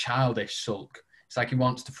 almost like childish sulk. It's like he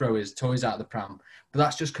wants to throw his toys out of the pram. But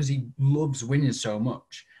that's just because he loves winning so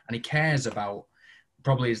much and he cares about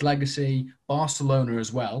probably his legacy, Barcelona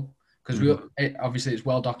as well. Because obviously it's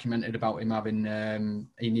well documented about him having,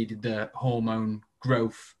 he needed the hormone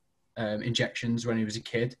growth injections when he was a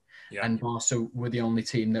kid. Yeah. And Barca were the only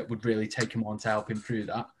team that would really take him on to help him through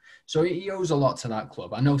that. So he owes a lot to that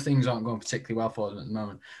club. I know things aren't going particularly well for them at the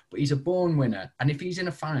moment, but he's a born winner. And if he's in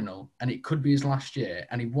a final and it could be his last year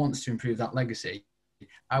and he wants to improve that legacy,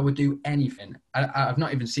 I would do anything. I've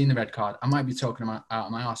not even seen the red card. I might be talking out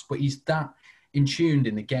of my ass, but he's that in tuned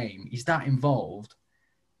in the game. He's that involved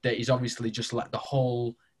that he's obviously just let the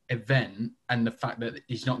whole event and the fact that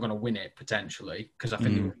he's not going to win it potentially, because I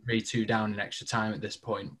think they were 3-2 down in extra time at this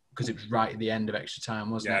point, because it was right at the end of extra time,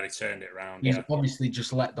 wasn't it? Yeah, he turned it around. He's obviously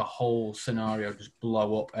just let the whole scenario just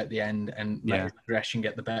blow up at the end and let his aggression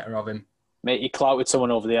get the better of him. Mate, he clouted someone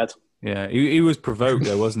over the head. Yeah, he was provoked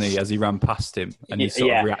though, wasn't he, as he ran past him, and he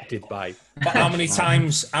sort of reacted by. But how many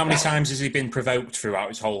times has he been provoked throughout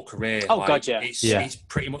his whole career? Oh, God, yeah. It's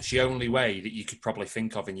pretty much the only way that you could probably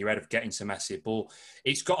think of in your head of getting to Messi. But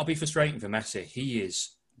it's got to be frustrating for Messi. He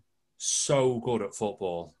is so good at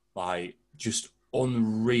football, like just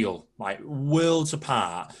unreal, like worlds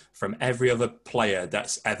apart from every other player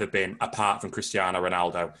that's ever been, apart from Cristiano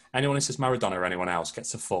Ronaldo. Anyone who says Maradona or anyone else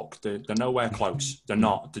gets a fuck. They're nowhere close. They're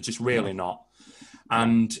not. They're just really not.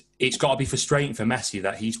 And it's got to be frustrating for Messi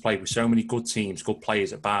that he's played with so many good teams, good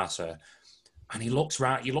players at Barca, and he looks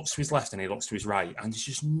right, he looks to his left and he looks to his right, and there's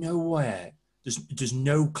just nowhere. There's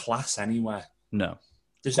no class anywhere. No.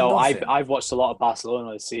 There's No, nothing. I've watched a lot of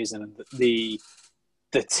Barcelona this season, and the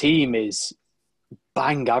team is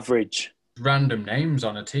bang average. Random names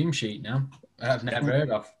on a team sheet now. I've never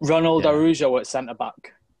heard of. Ronald Yeah. Araujo at centre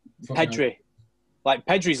back. Pedri. Like,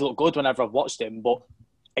 Pedri's looked good whenever I've watched him, but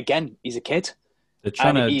again, he's a kid. They're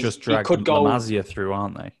trying And to he just drag could go- La Masia through,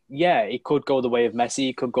 aren't they? Yeah, he could go the way of Messi,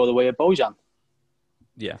 he could go the way of Bojan.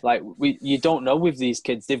 Yeah. Like, you don't know with these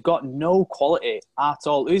kids. They've got no quality at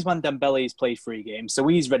all. Ousmane Dembele's played 3 games, so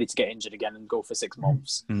he's ready to get injured again and go for 6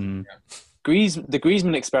 months. Mm. The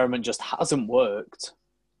Griezmann experiment just hasn't worked.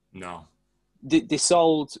 No. They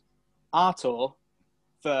sold Artur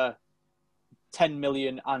for 10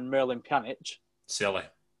 million and Merlin Pjanic. Silly.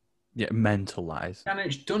 Yeah, mental lies.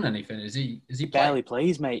 Pjanic done anything? Is he Barely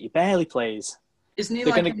plays, mate. He barely plays. Isn't he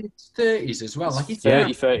They're like gonna- in his 30s as well? Like he's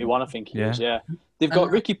 30, 31, I think he Yeah. is, yeah. They've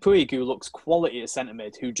got Ricky Puig, who looks quality at centre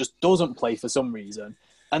mid, who just doesn't play for some reason.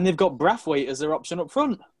 And they've got Braithwaite as their option up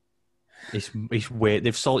front. It's weird.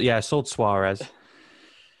 They've sold Suarez. I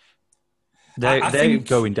They're think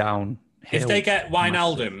going down. If they get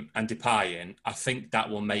Wijnaldum and Depay in, I think that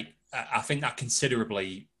will make. I think that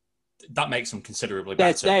considerably. That makes them considerably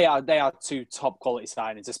better. They are 2 top quality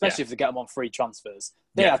signings, especially if they get them on free transfers.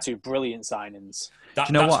 They are 2 brilliant signings.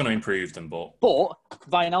 That's what? going to improve them, but But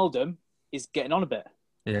Wijnaldum is getting on a bit.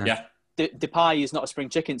 yeah. Depay is not a spring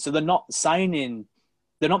chicken, so they're not signing.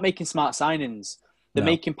 They're not making smart signings. They're No.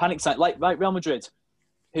 making panic signings, like Real Madrid,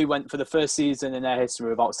 who went for the first season in their history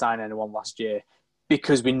without signing anyone last year,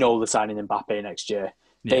 because we know they're signing Mbappe next year.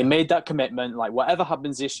 Yeah. They made that commitment. Like, whatever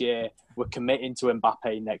happens this year, we're committing to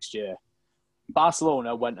Mbappe next year.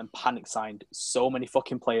 Barcelona went and panic signed so many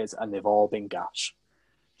fucking players, and they've all been gash.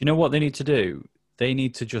 You know what they need to do? They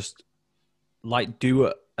need to just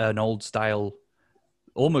do an old style,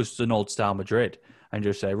 almost an old style Madrid, and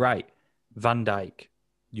just say, right, Van Dijk,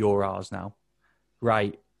 you're ours now.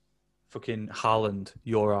 Right, fucking Haaland,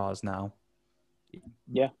 you're ours now.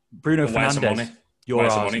 Yeah. Bruno And where's the money? Fernandes, you're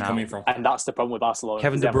Where's the ours money now. coming from? And that's the problem with Barcelona.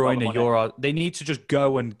 Kevin They De haven't got the Bruyne, money. you're ours. They need to just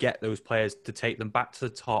go and get those players to take them back to the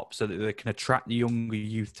top so that they can attract the younger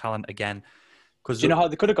youth talent again. Because Do you know how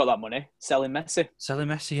they could have got that money? Selling Messi. selling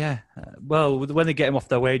Messi, yeah. Well, when they get him off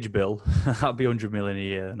their wage bill, that'll be 100 million a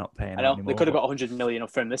year. They're not paying I know. anymore. They could have got 100 million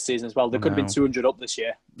up for him this season as well. They could have been 200 up this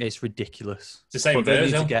year. It's ridiculous. It's the same But they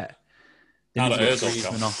need to Ozil. get. They Now need to that get Ozil's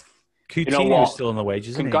Griezmann gone. off. Coutinho's know what? still on the wages,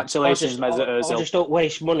 isn't Congratulations, Mesut Or Ozil. just don't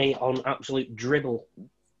waste money on absolute dribble.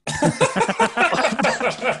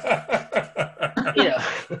 Yeah.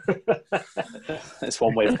 That's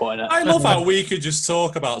one way of putting it. I love how we could just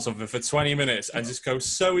talk about something for 20 minutes and just go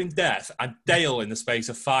so in depth, and Dale, in the space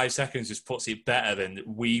of 5 seconds, just puts it better than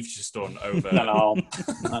we've just done over. I know.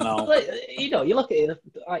 Like, you know, you look at it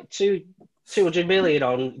like 200 million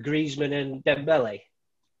on Griezmann and Dembele.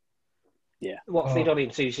 Yeah. What have they done in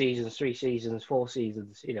 2 seasons, 3 seasons, 4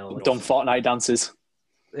 seasons? You know, We've done Fortnite dances.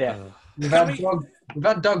 yeah. We've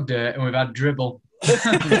had dog dirt and we've had dribble.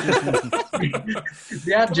 The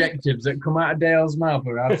adjectives that come out of Dale's mouth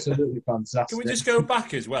are absolutely fantastic. Can we just go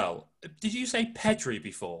back as well? Did you say Pedri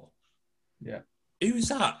before? Yeah. Who's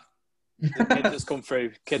that? The kid that's come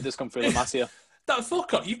through La Masia. That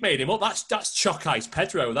fuck up. You've made him up. That's Chalk Ice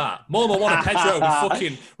Pedro. That Mama want a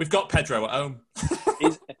Pedro. We've got Pedro at home.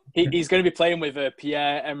 He's going to be playing with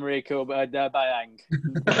Pierre-Emerick Aubameyang.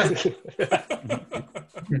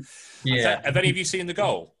 Yeah. Have any of you seen the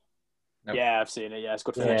goal? Nope. Yeah, I've seen it. Yeah, it's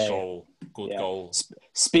good Good finish. goal. Good Yeah. goal.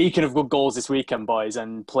 Speaking of good goals this weekend, boys,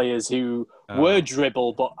 and players who were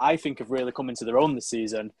dribble, but I think have really come into their own this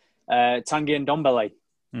season, Tanguy and Ndombele.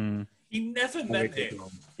 Mm. He never meant it.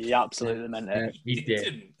 He absolutely meant it. He did.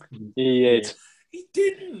 didn't. He did. He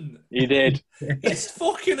didn't. He did. It's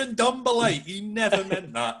fucking Ndombele. He never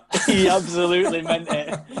meant that. He absolutely meant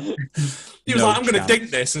it. He was No like, I'm going to chance. dink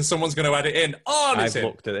this and someone's going to add it in. Oh, and it's I've in.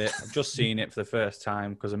 looked at it. I've just seen it for the first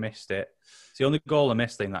time because I missed it. It's the only goal I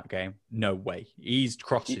missed in that game. No way. He's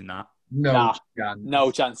crossing that. No Nah. chance.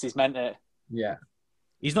 No chance. He's meant it. Yeah.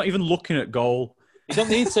 He's not even looking at goal. He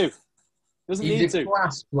doesn't need to. Doesn't need He's a to.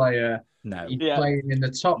 class player. No. He's Yeah. playing in the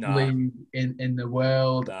top Nah. league in the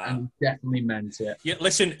world, Nah. and he definitely meant it. Yeah,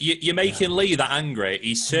 listen, you're making Lee that angry.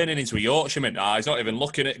 He's turning into a Yorkshireman. He's not even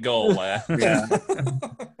looking at goal there. Yeah.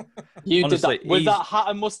 You Honestly, did that with that hat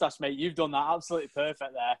and mustache, mate. You've done that absolutely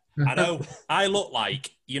perfect there. I know. I look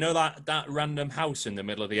like, you know, that random house in the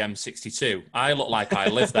middle of the M62. I look like I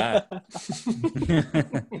live there.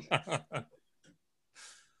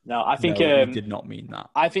 No, I think he did not mean that.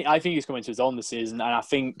 I think he's coming to his own this season, and I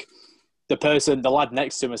think the lad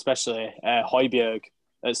next to him, especially Højbjerg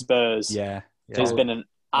at Spurs, has been an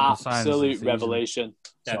absolute revelation.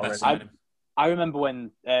 Yeah, I remember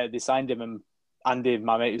when they signed him, and Andy,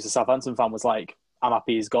 my mate, who's a Southampton fan, was like, "I'm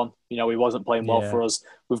happy he's gone. You know, he wasn't playing well for us.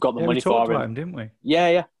 We've got the money we for talked him." about him, didn't we?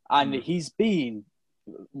 Yeah. And he's been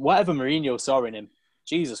whatever Mourinho saw in him.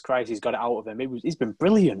 Jesus Christ, he's got it out of him. He's been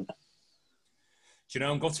brilliant. Do you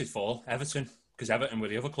know I'm gutted for? Everton, because Everton were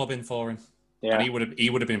the other club in for him. Yeah. And he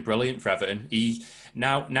would have been brilliant for Everton.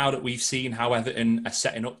 Now that we've seen how Everton are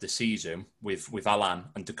setting up the season with Alan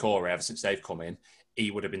and Decore ever since they've come in, he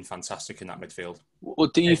would have been fantastic in that midfield. Well,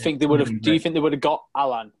 do you think they would have got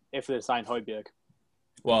Alan if they signed Højbjerg?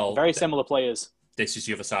 Well, very similar players. This is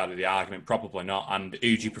the other side of the argument. Probably not. And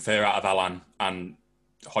who do you prefer out of Alan and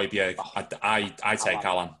Højbjerg? I take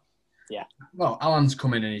Alan. Yeah. Well, Alan's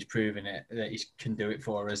come in and he's proving it that he can do it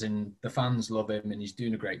for us, and the fans love him, and he's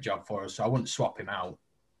doing a great job for us. So I wouldn't swap him out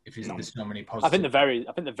if there's so many positives. I think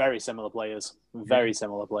they're very similar players. Very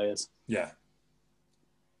similar players. Yeah.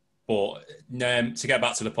 But to get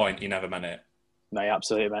back to the point, he never meant it. No, he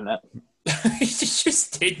absolutely meant it. He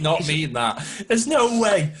just did not mean that. There's no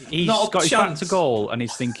way. He's got his back to goal and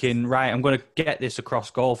he's thinking, right, I'm going to get this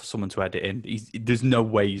across goal for someone to edit in. There's no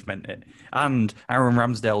way he's meant it. And Aaron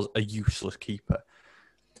Ramsdale's a useless keeper.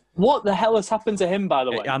 What the hell has happened to him, by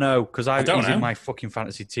the way? I know, because he's know. in my fucking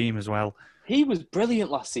fantasy team as well. He was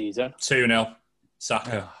brilliant last season. 2-0.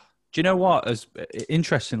 Saka. Do you know what?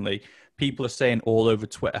 Interestingly, people are saying all over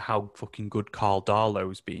Twitter how fucking good Carl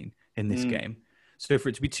Darlow's been in this game. So for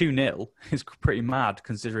it to be 2-0 is pretty mad,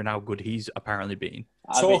 considering how good he's apparently been.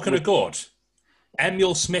 Talking of good,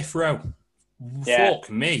 Emil Smith-Rowe. Yeah.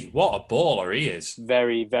 Fuck me, what a baller he is.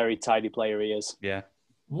 Very, very tidy player he is. Yeah.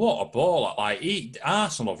 What a baller.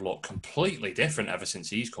 Arsenal have looked completely different ever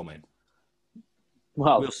since he's come in.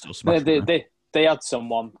 Well, we'll still smash him, they had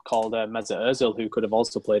someone called Mesut Ozil who could have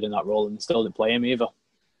also played in that role and still didn't play him either.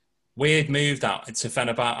 Weird move that to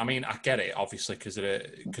Fenerbahce. I mean, I get it, obviously, because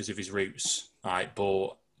of his roots. Right,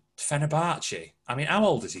 but Fenerbahce, I mean, how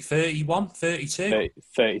old is he? 31, 32?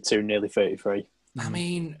 32, nearly 33. I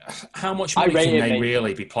mean, how much money can they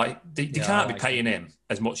really be playing? They can't be paying him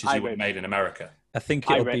as much as he would have made in America. I think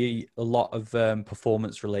it'll be a lot of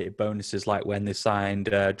performance-related bonuses, like when they signed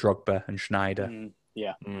Drogba and Schneider.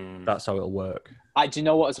 That's how it'll work. Do you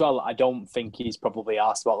know what, as well? I don't think he's probably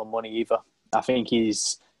asked about the money either. I think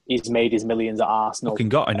he's made his millions at Arsenal. Fucking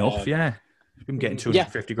got enough, yeah. He's been getting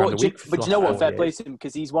 250 grand a week. But you know what? Fair play to him,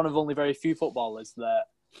 because he's one of only very few footballers that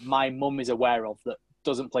my mum is aware of that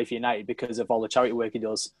doesn't play for United because of all the charity work he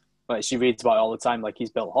does. Like, she reads about it all the time. Like,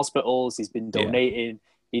 he's built hospitals, he's been donating,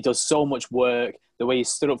 he does so much work. The way he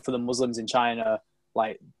stood up for the Muslims in China,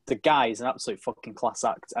 like, the guy is an absolute fucking class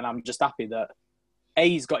act. And I'm just happy that A,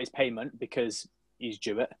 he's got his payment because he's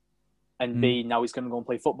due it, and B, now he's going to go and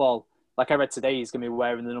play football. Like I read today, he's going to be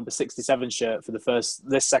wearing the number 67 shirt for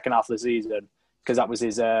this second half of the season because that was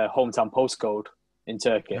his hometown postcode in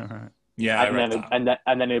Turkey. Yeah, and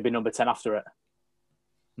then he'll be number 10 after it.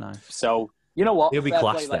 Nice. So you know what? He'll be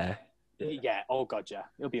class there. Yeah. Oh god, yeah.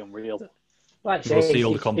 He'll be unreal. Like we'll see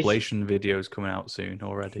all the compilation videos coming out soon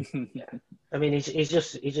already. I mean, he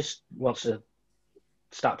just wants to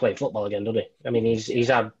start playing football again, doesn't he? I mean, he's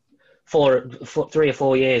had 3 or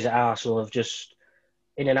 4 years at Arsenal of just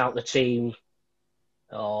in and out the team,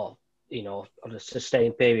 or on a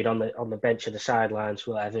sustained period on the bench or the sidelines,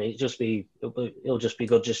 whatever. It'll just be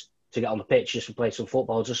good just to get on the pitch, just to play some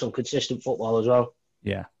football, just some consistent football as well.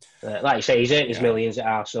 Yeah, like you say, he's earned his millions at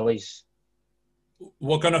Arsenal.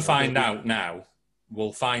 We're going to find out now.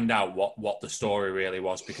 We'll find out what the story really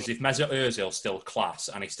was, because if Mesut Ozil's still class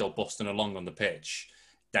and he's still busting along on the pitch,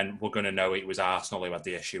 then we're going to know it was Arsenal who had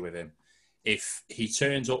the issue with him. If he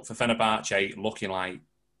turns up for Fenerbahce looking like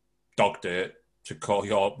dog dirt, to call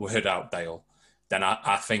your word out, Dale, then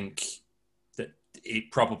I think that it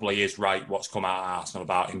probably is right what's come out of Arsenal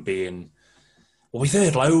about him being... Well, we've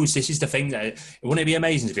heard loads. This is the thing. Wouldn't it be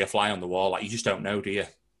amazing to be a fly on the wall? Like, you just don't know, do you?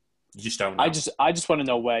 You just don't know. I just want to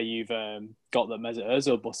know where you've got that Mesut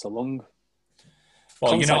Ozil busts a lung.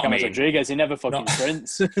 Well, you know what I mean. Rodriguez, he never fucking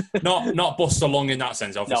sprints. not bust along in that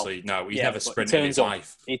sense, obviously. No, he's never sprinted in his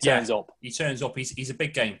life. He turns up. He turns up. He's a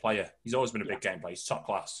big game player. He's always been a big game player. He's top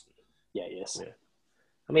class. Yeah, he is. Yeah.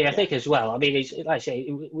 I mean, I think as well. I mean, he's, like I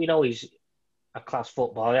say, we know he's a class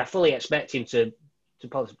footballer. I fully expect him to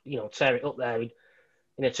tear it up there.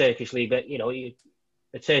 in a Turkish league. But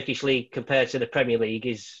the Turkish league compared to the Premier League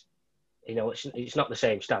is, it's not the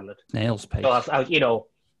same standard. Nails pace. So I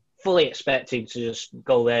fully expect him to just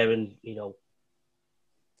go there and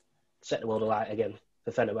set the world alight again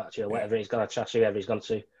for Fenerbahce or whatever he's gone to Chelsea, whoever he's gone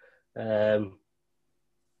to.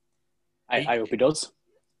 I hope he does.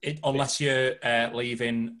 Unless you're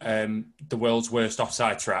leaving the world's worst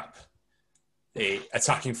offside trap.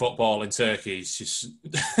 Attacking football in Turkey is just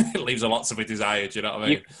it leaves a lot to be desired. You know what I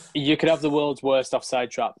mean? You could have the world's worst offside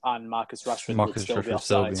trap, and Marcus Rashford would still be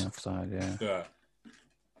offside. Yeah.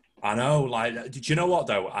 I know. Like, did you know what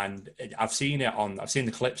though? And I've seen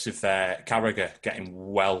the clips of Carragher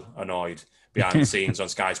getting well annoyed behind the scenes on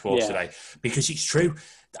Sky Sports today, because it's true.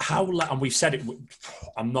 And we've said it.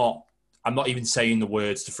 I'm not even saying the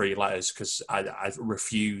words to 3 letters because I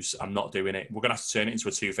refuse. I'm not doing it. We're going to have to turn it into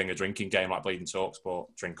a 2-finger drinking game like Bleeding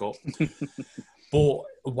Talksport. Drink up. But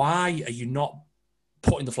why are you not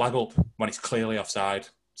putting the flag up when it's clearly offside?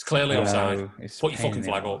 It's clearly offside. Put your fucking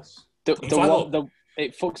flag up.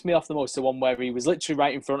 It fucks me off the most, the one where he was literally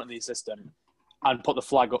right in front of the assistant and didn't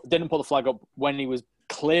put the flag up when he was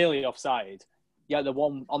clearly offside. Yeah, the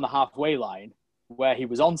one on the halfway line where he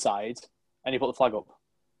was onside and he put the flag up.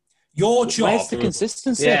 Your job. Where's the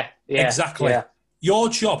consistency? Yeah, exactly. Yeah. Your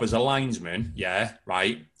job as a linesman,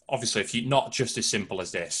 right? Obviously, if you're not just as simple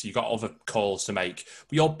as this, you've got other calls to make.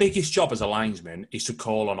 But your biggest job as a linesman is to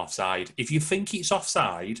call on offside. If you think it's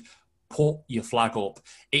offside, put your flag up.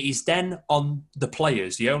 It is then on the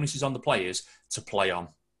players. The onus is on the players to play on.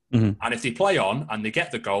 Mm-hmm. And if they play on and they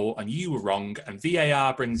get the goal and you were wrong and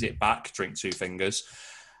VAR brings it back, drink 2 fingers,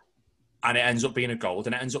 and it ends up being a goal,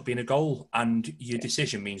 then it ends up being a goal. And your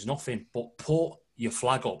decision means nothing. But put your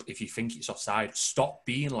flag up if you think it's offside. Stop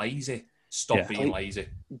being lazy. Stop being lazy.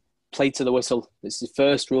 Play to the whistle. It's the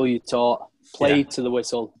first rule you taught. Play to the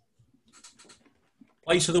whistle.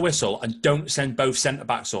 Play to the whistle and don't send both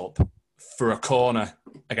centre-backs up for a corner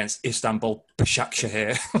against Istanbul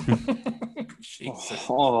Başakşehir. Jesus.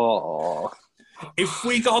 Oh. If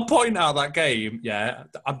we got a point out of that game,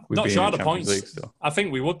 I'm not sure of the points. I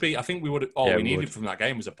think we would be. I think we would. All we needed from that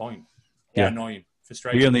game was a point. Yeah. Annoying.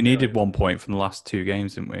 Frustrating. We only needed 1 point from the last 2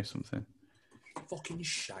 games, didn't we, or something? Fucking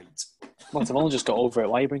shite. Well, I've only just got over it.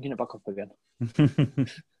 Why are you bringing it back up again?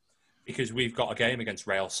 Because we've got a game against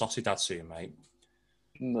Real Sociedad soon, mate.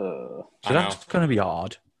 No. So that's going to be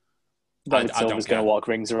hard. David Silva's going to walk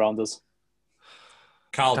rings around us.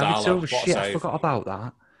 Carl David Darlow, Silva, what a shit, save. I forgot about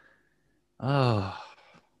that. Oh.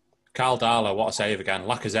 Carl Darlow, what a save again.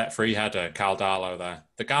 Lacazette free header, Carl Darlow there.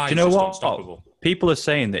 The guy is just unstoppable. People are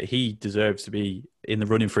saying that he deserves to be in the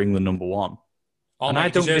running for England #1. And I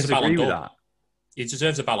don't disagree with that. He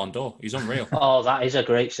deserves a Ballon d'Or. He's unreal. Oh, that is a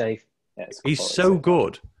great save. Yeah, he's so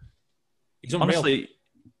good. He's unreal. Honestly,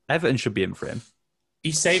 Everton should be in for him.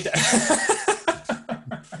 He saved it.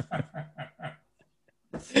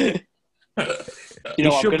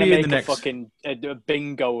 I'm going to make a fucking a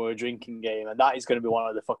bingo or a drinking game, and that is going to be one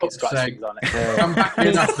of the fucking scratchings on it. I'm back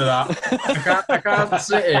in after that. I can't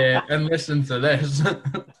sit here and listen to this.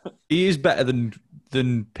 He is better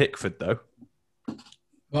than Pickford, though.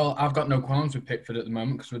 Well, I've got no qualms with Pickford at the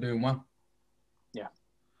moment because we're doing well. Yeah.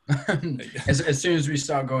 as soon as we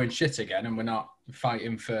start going shit again and we're not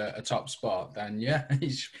fighting for a top spot, then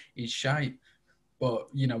he's shite.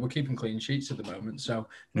 But, we're keeping clean sheets at the moment. So,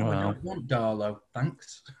 I don't want Darlow.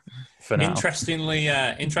 Thanks. For now. Interestingly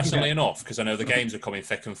enough, because I know the games are coming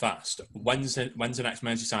thick and fast, when's the next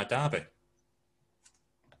Merseyside derby?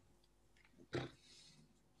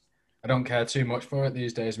 I don't care too much for it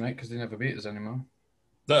these days, mate, because they never beat us anymore.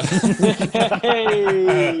 I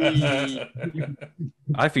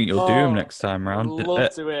think you'll do him next time round.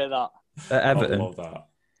 Love to hear that. At Everton. I love that.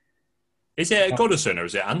 Is it at Goodison or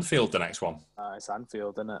is it Anfield the next one? It's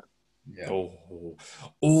Anfield, isn't it? Yeah.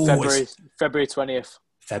 February 20th.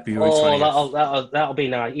 February 20th. Oh, that'll be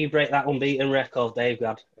nice. You break that unbeaten record, Dave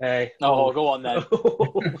Gad. Go on then.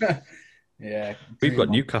 Yeah. We've got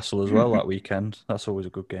Newcastle as well that weekend. That's always a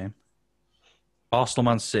good game. Arsenal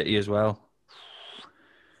Man City as well.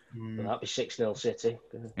 That'll be 6-0 City.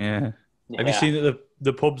 Yeah. Have you seen that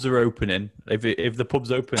the pubs are opening? If the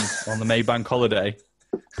pubs open on the Maybank holiday,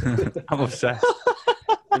 I'm obsessed.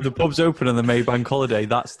 If the pubs open on the Maybank holiday,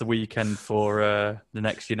 that's the weekend for the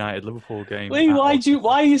next United Liverpool game. Wait, why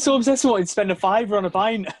are you so obsessed with wanting to spend a £5 on a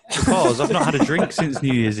pint? Because I've not had a drink since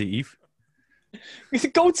New Year's Eve.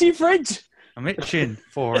 Go to your fridge. I'm itching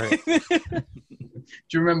for it.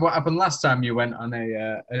 Do you remember what happened last time you went on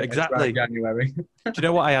a exactly January? Do you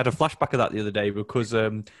know what? I had a flashback of that the other day because I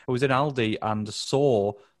was in Aldi and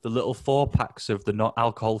saw the little 4-packs of the not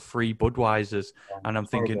alcohol-free Budweisers, and I'm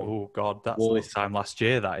thinking, Horrible. oh God, that's this time last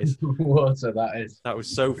year. That is. Water, that is. That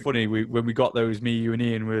was so funny. When we got those, me, you, and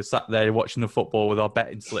Ian, we were sat there watching the football with our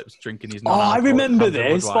betting slips, drinking these. Oh, I remember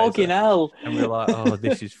this. Budweiser. Fucking hell. And we were like, oh,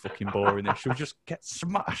 this is fucking boring. This should just get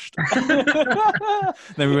smashed.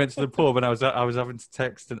 Then we went to the pub, and I was having to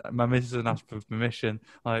text my missus and ask for permission.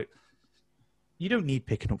 Like, you don't need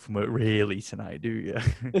picking up from work really tonight, do you?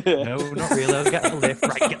 No, not really. I'll get a lift.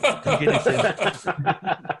 Right, get fucking Guinness in.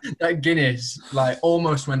 That Guinness, like,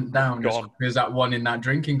 almost went down just Gone. because that one in that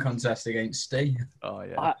drinking contest against Steve. Oh,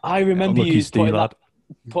 yeah. I remember Unlucky you Steve, lad.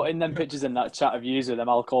 putting them pictures in that chat of yous with them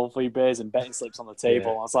alcohol-free beers and betting slips on the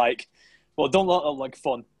table. Yeah. I was like, well, don't look like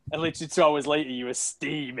fun. And literally 2 hours later, you were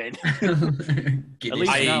steaming. At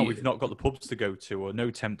least I- now we've not got the pubs to go to or no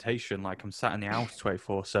temptation. Like, I'm sat in the house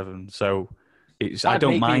 24/7, so I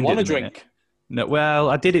don't mind want it. to drink. No, well,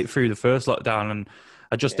 I did it through the first lockdown, and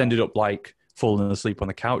I just ended up like falling asleep on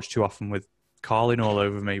the couch too often with Carlin all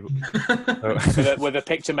over me. with a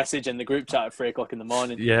picture message in the group chat at 3 o'clock in the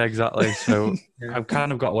morning. Yeah, exactly. So I've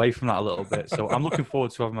kind of got away from that a little bit. So I'm looking forward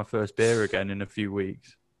to having my first beer again in a few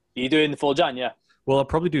weeks. Are you doing the full Jan, yeah? Well, I'll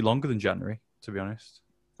probably do longer than January, to be honest.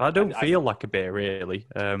 I don't feel like a beer, really.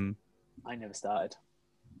 I never started.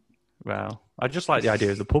 Well, I just like the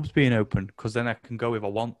idea of the pubs being open, because then I can go if I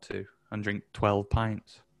want to and drink 12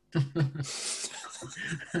 pints.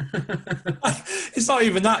 It's not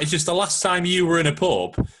even that. It's just the last time you were in a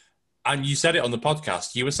pub and you said it on the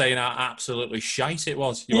podcast, you were saying how absolutely shite it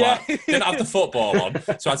was. You were like, didn't have the football on.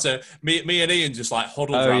 So I had to, me and Ian just like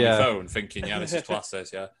huddled around the phone thinking, yeah, this is class,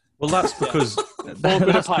 this, yeah. Well, that's because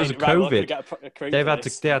That's of COVID.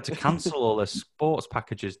 They had to cancel all their sports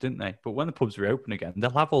packages, didn't they? But when the pubs reopen again,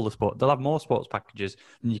 they'll have all the sport. They'll have more sports packages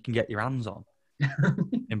than you can get your hands on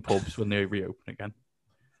in pubs when they reopen again.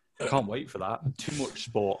 I can't wait for that. Too much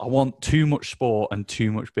sport. I want too much sport and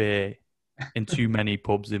too much beer in too many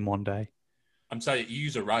pubs in one day. I'm telling you,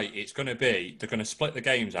 you're right. It's going to be, they're going to split the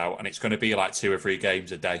games out and it's going to be like 2 or 3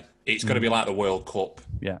 games a day. It's going to be like the World Cup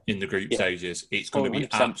in the group stages. It's going to be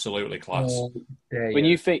 100%. absolutely class. When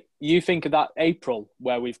you think of that April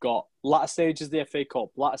where we've got latter stages of the FA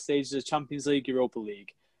Cup, latter stages of the Champions League, Europa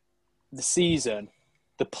League, the season,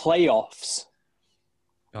 the playoffs.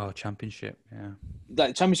 Oh, championship, yeah.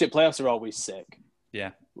 Like championship playoffs are always sick.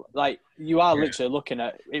 Yeah. Like you are literally looking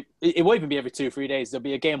at it. It won't even be every 2 or 3 days. There'll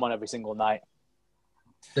be a game on every single night.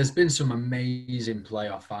 There's been some amazing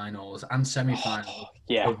playoff finals and semi-finals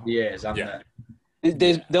over the years, haven't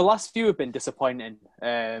there? The last few have been disappointing,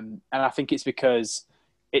 and I think it's because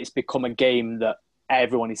it's become a game that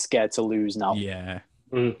everyone is scared to lose now. Yeah.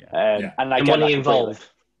 And I get money that involved.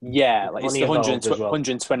 Yeah, like it's the Money involved as well.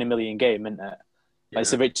 120 million game, isn't it? Like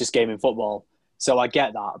it's the richest game in football. So I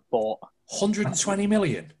get that, but 120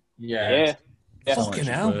 million? Yeah. Fucking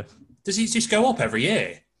hell. Does he just go up every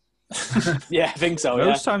year? Yeah, I think so.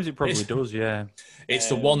 Most times it probably does, yeah. It's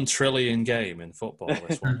the 1 trillion game in football,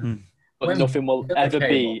 this one. But nothing will ever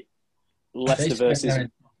be Leicester versus.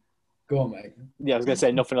 Go on, mate. Yeah, I was going to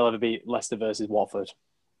say nothing will ever be Leicester versus Watford.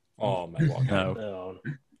 Oh, mate, what a game. No.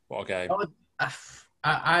 What a game.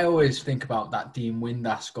 I always think about that Dean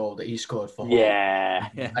Windass goal that he scored for Hull. Yeah.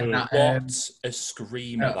 And that, What a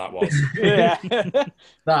screamer that was. Yeah.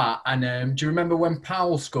 that and do you remember when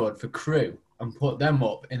Powell scored for Crewe and put them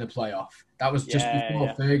up in the playoff? That was just before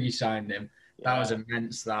Fergie signed him. That was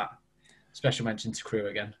immense. That special mention to Crewe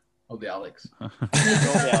again. Of the Alex.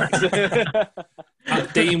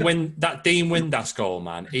 That Dean Windass goal,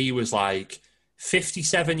 man. He was like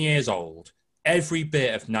 57 years old, every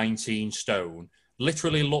bit of 19 stone.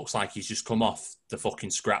 Literally looks like he's just come off the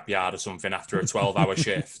fucking scrapyard or something after a 12-hour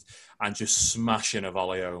shift and just smashing a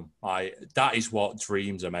volley home. That is what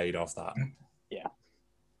dreams are made of, that. Yeah.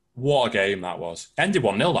 What a game that was. Ended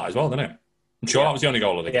 1-0 that as well, didn't it? I'm sure that was the only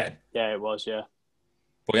goal of the game. Yeah, it was, yeah.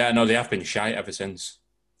 But yeah, no, they have been shite ever since.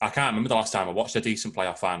 I can't remember the last time I watched a decent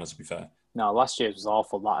playoff final, to be fair. No, last year's was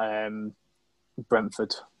awful, that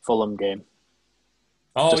Brentford-Fulham game.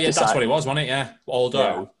 Oh, Just yeah, that's decide. what it was, wasn't it? Yeah.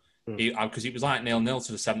 Although, because it was like 0-0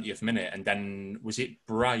 to the 70th minute, and then was it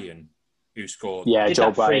Brian who scored? Yeah, Did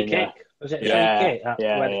Joe that free Bryan, kick? Was it a yeah. free kick?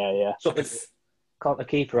 Yeah. Caught the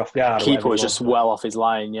keeper off guard. Keeper was just well off his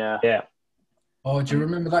line, yeah. Yeah. Oh, do you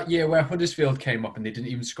remember that year where Huddersfield came up and they didn't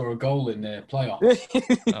even score a goal in the playoffs?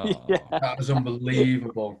 Yeah. That was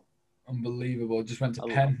unbelievable. Unbelievable. Just went to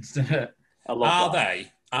pens, didn't it? I love that.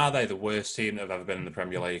 Are they the worst team that have ever been in the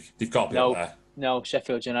Premier League? They've got to be up there. No,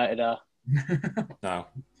 Sheffield United are. No.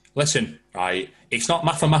 Listen, right, it's not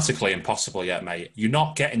mathematically impossible yet, mate. You're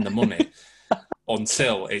not getting the money.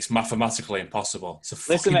 until it's mathematically impossible. So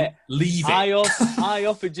Listen, mate, leave it. I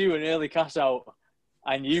offered you an early cash out,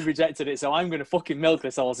 and you rejected it. So I'm going to fucking milk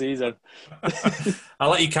this all season. I'll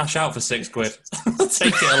let you cash out for £6.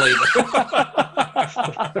 Take it or leave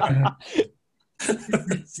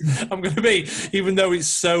it. I'm going to be, even though it's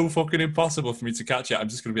so fucking impossible for me to catch it, I'm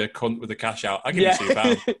just going to be a cunt with a cash out. I'll give you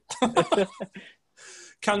 £2.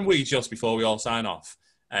 Can we, just before we all sign off,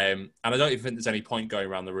 and I don't even think there's any point going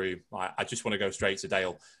around the room, I just want to go straight to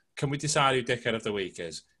Dale. Can we decide who Dickhead of the Week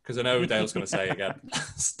is? Because I know Dale's going to say again.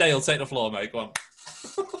 Dale, take the floor, mate. Go on.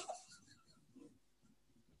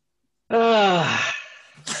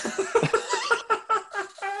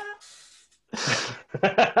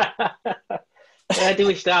 Where do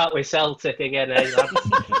we start with Celtic again, eh?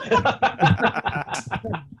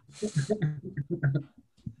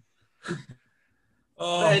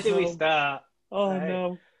 Where do we start? Oh, right.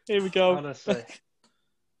 No. Here we go. Honestly.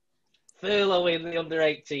 Furlough in the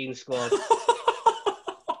under-18 squad.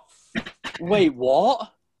 Wait,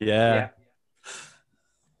 what? Yeah.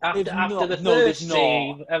 After the first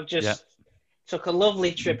team, I've just took a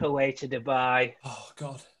lovely trip away to Dubai. Oh,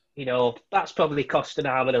 God. You know, that's probably cost an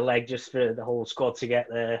arm and a leg just for the whole squad to get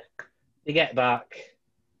there. They get back,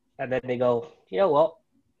 and then they go, you know what?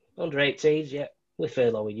 Under-18s, yeah, we're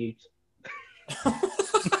furloughing you.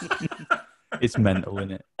 It's mental,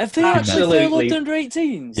 isn't it? Have they actually furloughed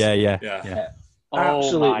under-18s? Yeah. Oh,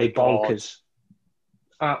 absolutely bonkers.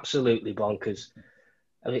 Absolutely bonkers.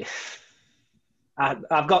 I mean,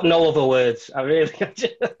 I've got no other words. I really.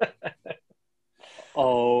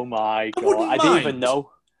 Oh my God! I didn't even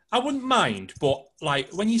know. I wouldn't mind, but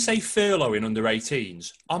like when you say furloughing under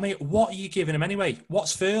 18s, I mean, what are you giving them anyway?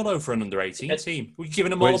 What's furlough for an under 18 team? We're giving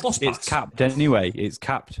them all a bus pass. It's capped anyway. It's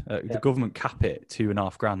capped. The government cap it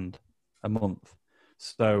 $2,500 a month.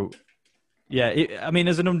 So, yeah, I mean,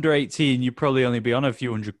 as an under 18, you'd probably only be on a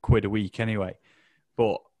few £100 a week anyway.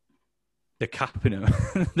 But they're capping them.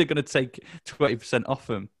 They're going to take 20% off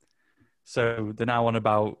them. So they're now on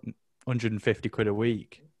about £150 a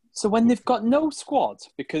week. So when they've got no squad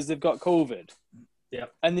because they've got COVID,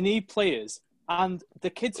 and they need players, and the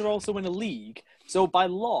kids are also in a league, so by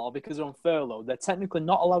law, because they're on furlough, they're technically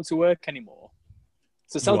not allowed to work anymore.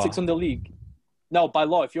 So Celtic's under league. No, by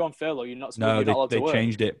law, if you're on furlough, you're not allowed to work. No, they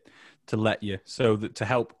changed it to let you. So that to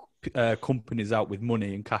help companies out with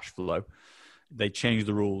money and cash flow, they changed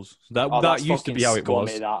the rules. That used to be how it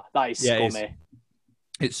was. That is scummy.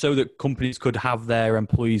 It's so that companies could have their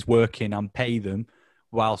employees working and pay them,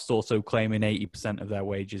 whilst also claiming 80% of their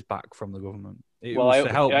wages back from the government. I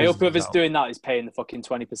hope whoever's doing that is paying the fucking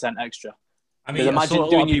 20% extra. I mean, imagine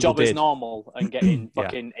doing your job as normal and getting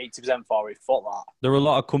fucking 80% for it. Fuck that. There are a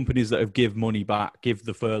lot of companies that have give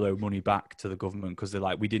the furlough money back to the government because they're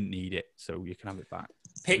like, we didn't need it, so you can have it back.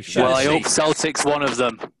 I hope Celtic's one of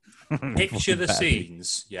them. Picture the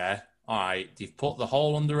scenes, yeah. All right, you've put the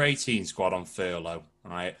whole under-18 squad on furlough,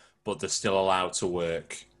 right? But they're still allowed to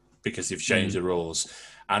work because they've changed the rules.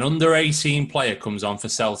 An under-18 player comes on for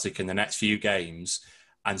Celtic in the next few games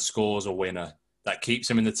and scores a winner that keeps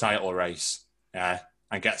him in the title race,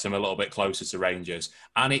 and gets them a little bit closer to Rangers.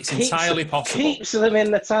 And it's entirely possible. Keeps them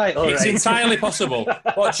in the title race. It's entirely possible.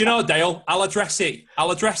 But do you know, Dale, I'll address it.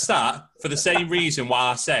 I'll address that for the same reason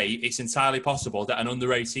why I say it's entirely possible that an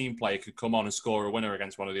under-18 player could come on and score a winner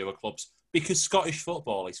against one of the other clubs. Because Scottish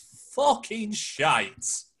football is fucking shite.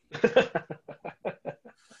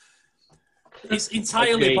 It's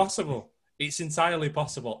entirely possible. It's entirely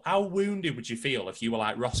possible. How wounded would you feel if you were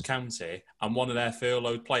like Ross County and one of their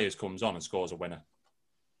furloughed players comes on and scores a winner?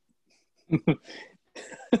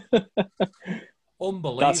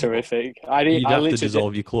 Unbelievable. That's horrific. You'd have to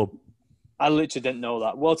dissolve your club. I literally didn't know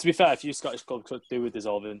that. Well, to be fair, a few Scottish clubs could do with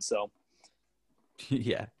dissolving, so.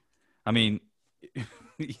 Yeah. I mean,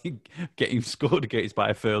 getting scored against by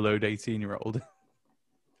a furloughed 18-year-old.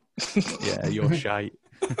 Yeah, you're shite.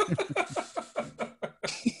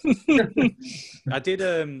 I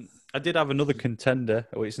did have another contender.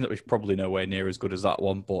 It's probably nowhere near as good as that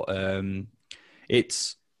one, but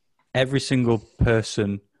it's every single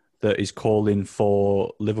person that is calling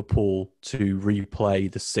for Liverpool to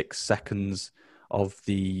replay the 6 seconds of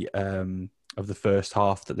the first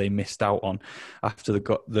half that they missed out on after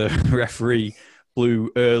the referee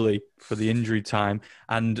blew early for the injury time,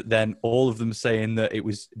 and then all of them saying that it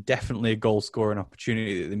was definitely a goal scoring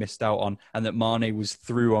opportunity that they missed out on, and that Mane was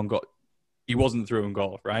through on goal. He wasn't through on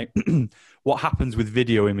goal, right? What happens with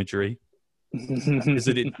video imagery is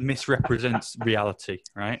that it misrepresents reality,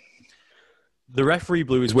 right? The referee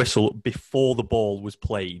blew his whistle before the ball was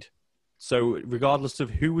played. So regardless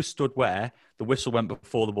of who was stood where, the whistle went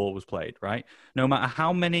before the ball was played, right? No matter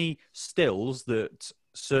how many stills that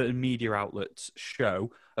certain media outlets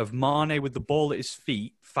show of Mane with the ball at his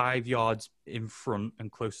feet 5 yards in front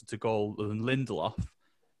and closer to goal than Lindelof,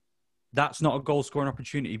 that's not a goal-scoring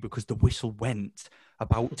opportunity because the whistle went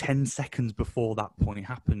about 10 seconds before that point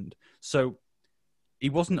happened. So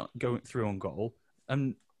he wasn't going through on goal.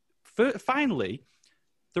 And finally,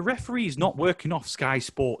 the referee's not working off Sky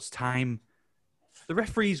Sports time. The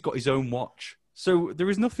referee's got his own watch. So there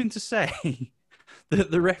is nothing to say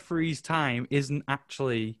that the referee's time isn't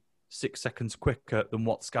actually 6 seconds quicker than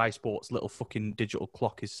what Sky Sports' little fucking digital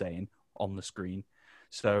clock is saying on the screen.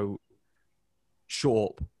 So, shut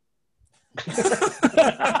up.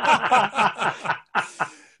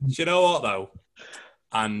 Do you know what, though?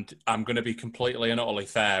 And I'm going to be completely and utterly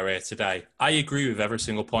fair here today. I agree with every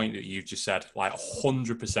single point that you've just said. Like,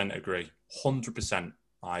 100% agree. 100%.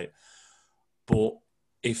 Right? But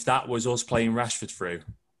if that was us playing Rashford through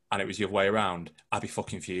and it was the other way around, I'd be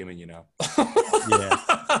fucking fuming, you know? Yeah.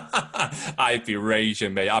 I'd be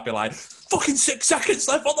raging, mate. I'd be like, fucking 6 seconds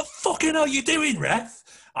left. What the fucking hell are you doing, ref?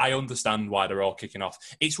 I understand why they're all kicking off.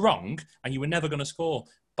 It's wrong, and you were never going to score,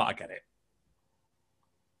 but I get it.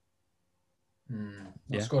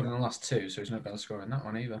 Not scored in the last two, so he's not going to score in that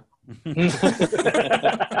one either.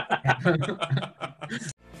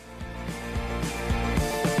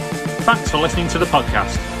 Thanks for listening to the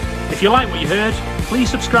podcast. If you like what you heard, please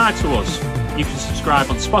subscribe to us. You can subscribe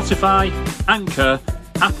on Spotify, Anchor,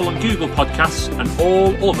 Apple and Google Podcasts, and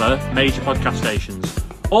all other major podcast stations.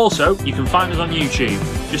 Also, you can find us on YouTube.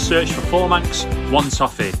 Just search for Four Manx, One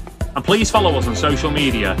Toffee. And please follow us on social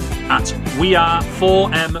media at We Are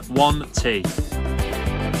 4M1T.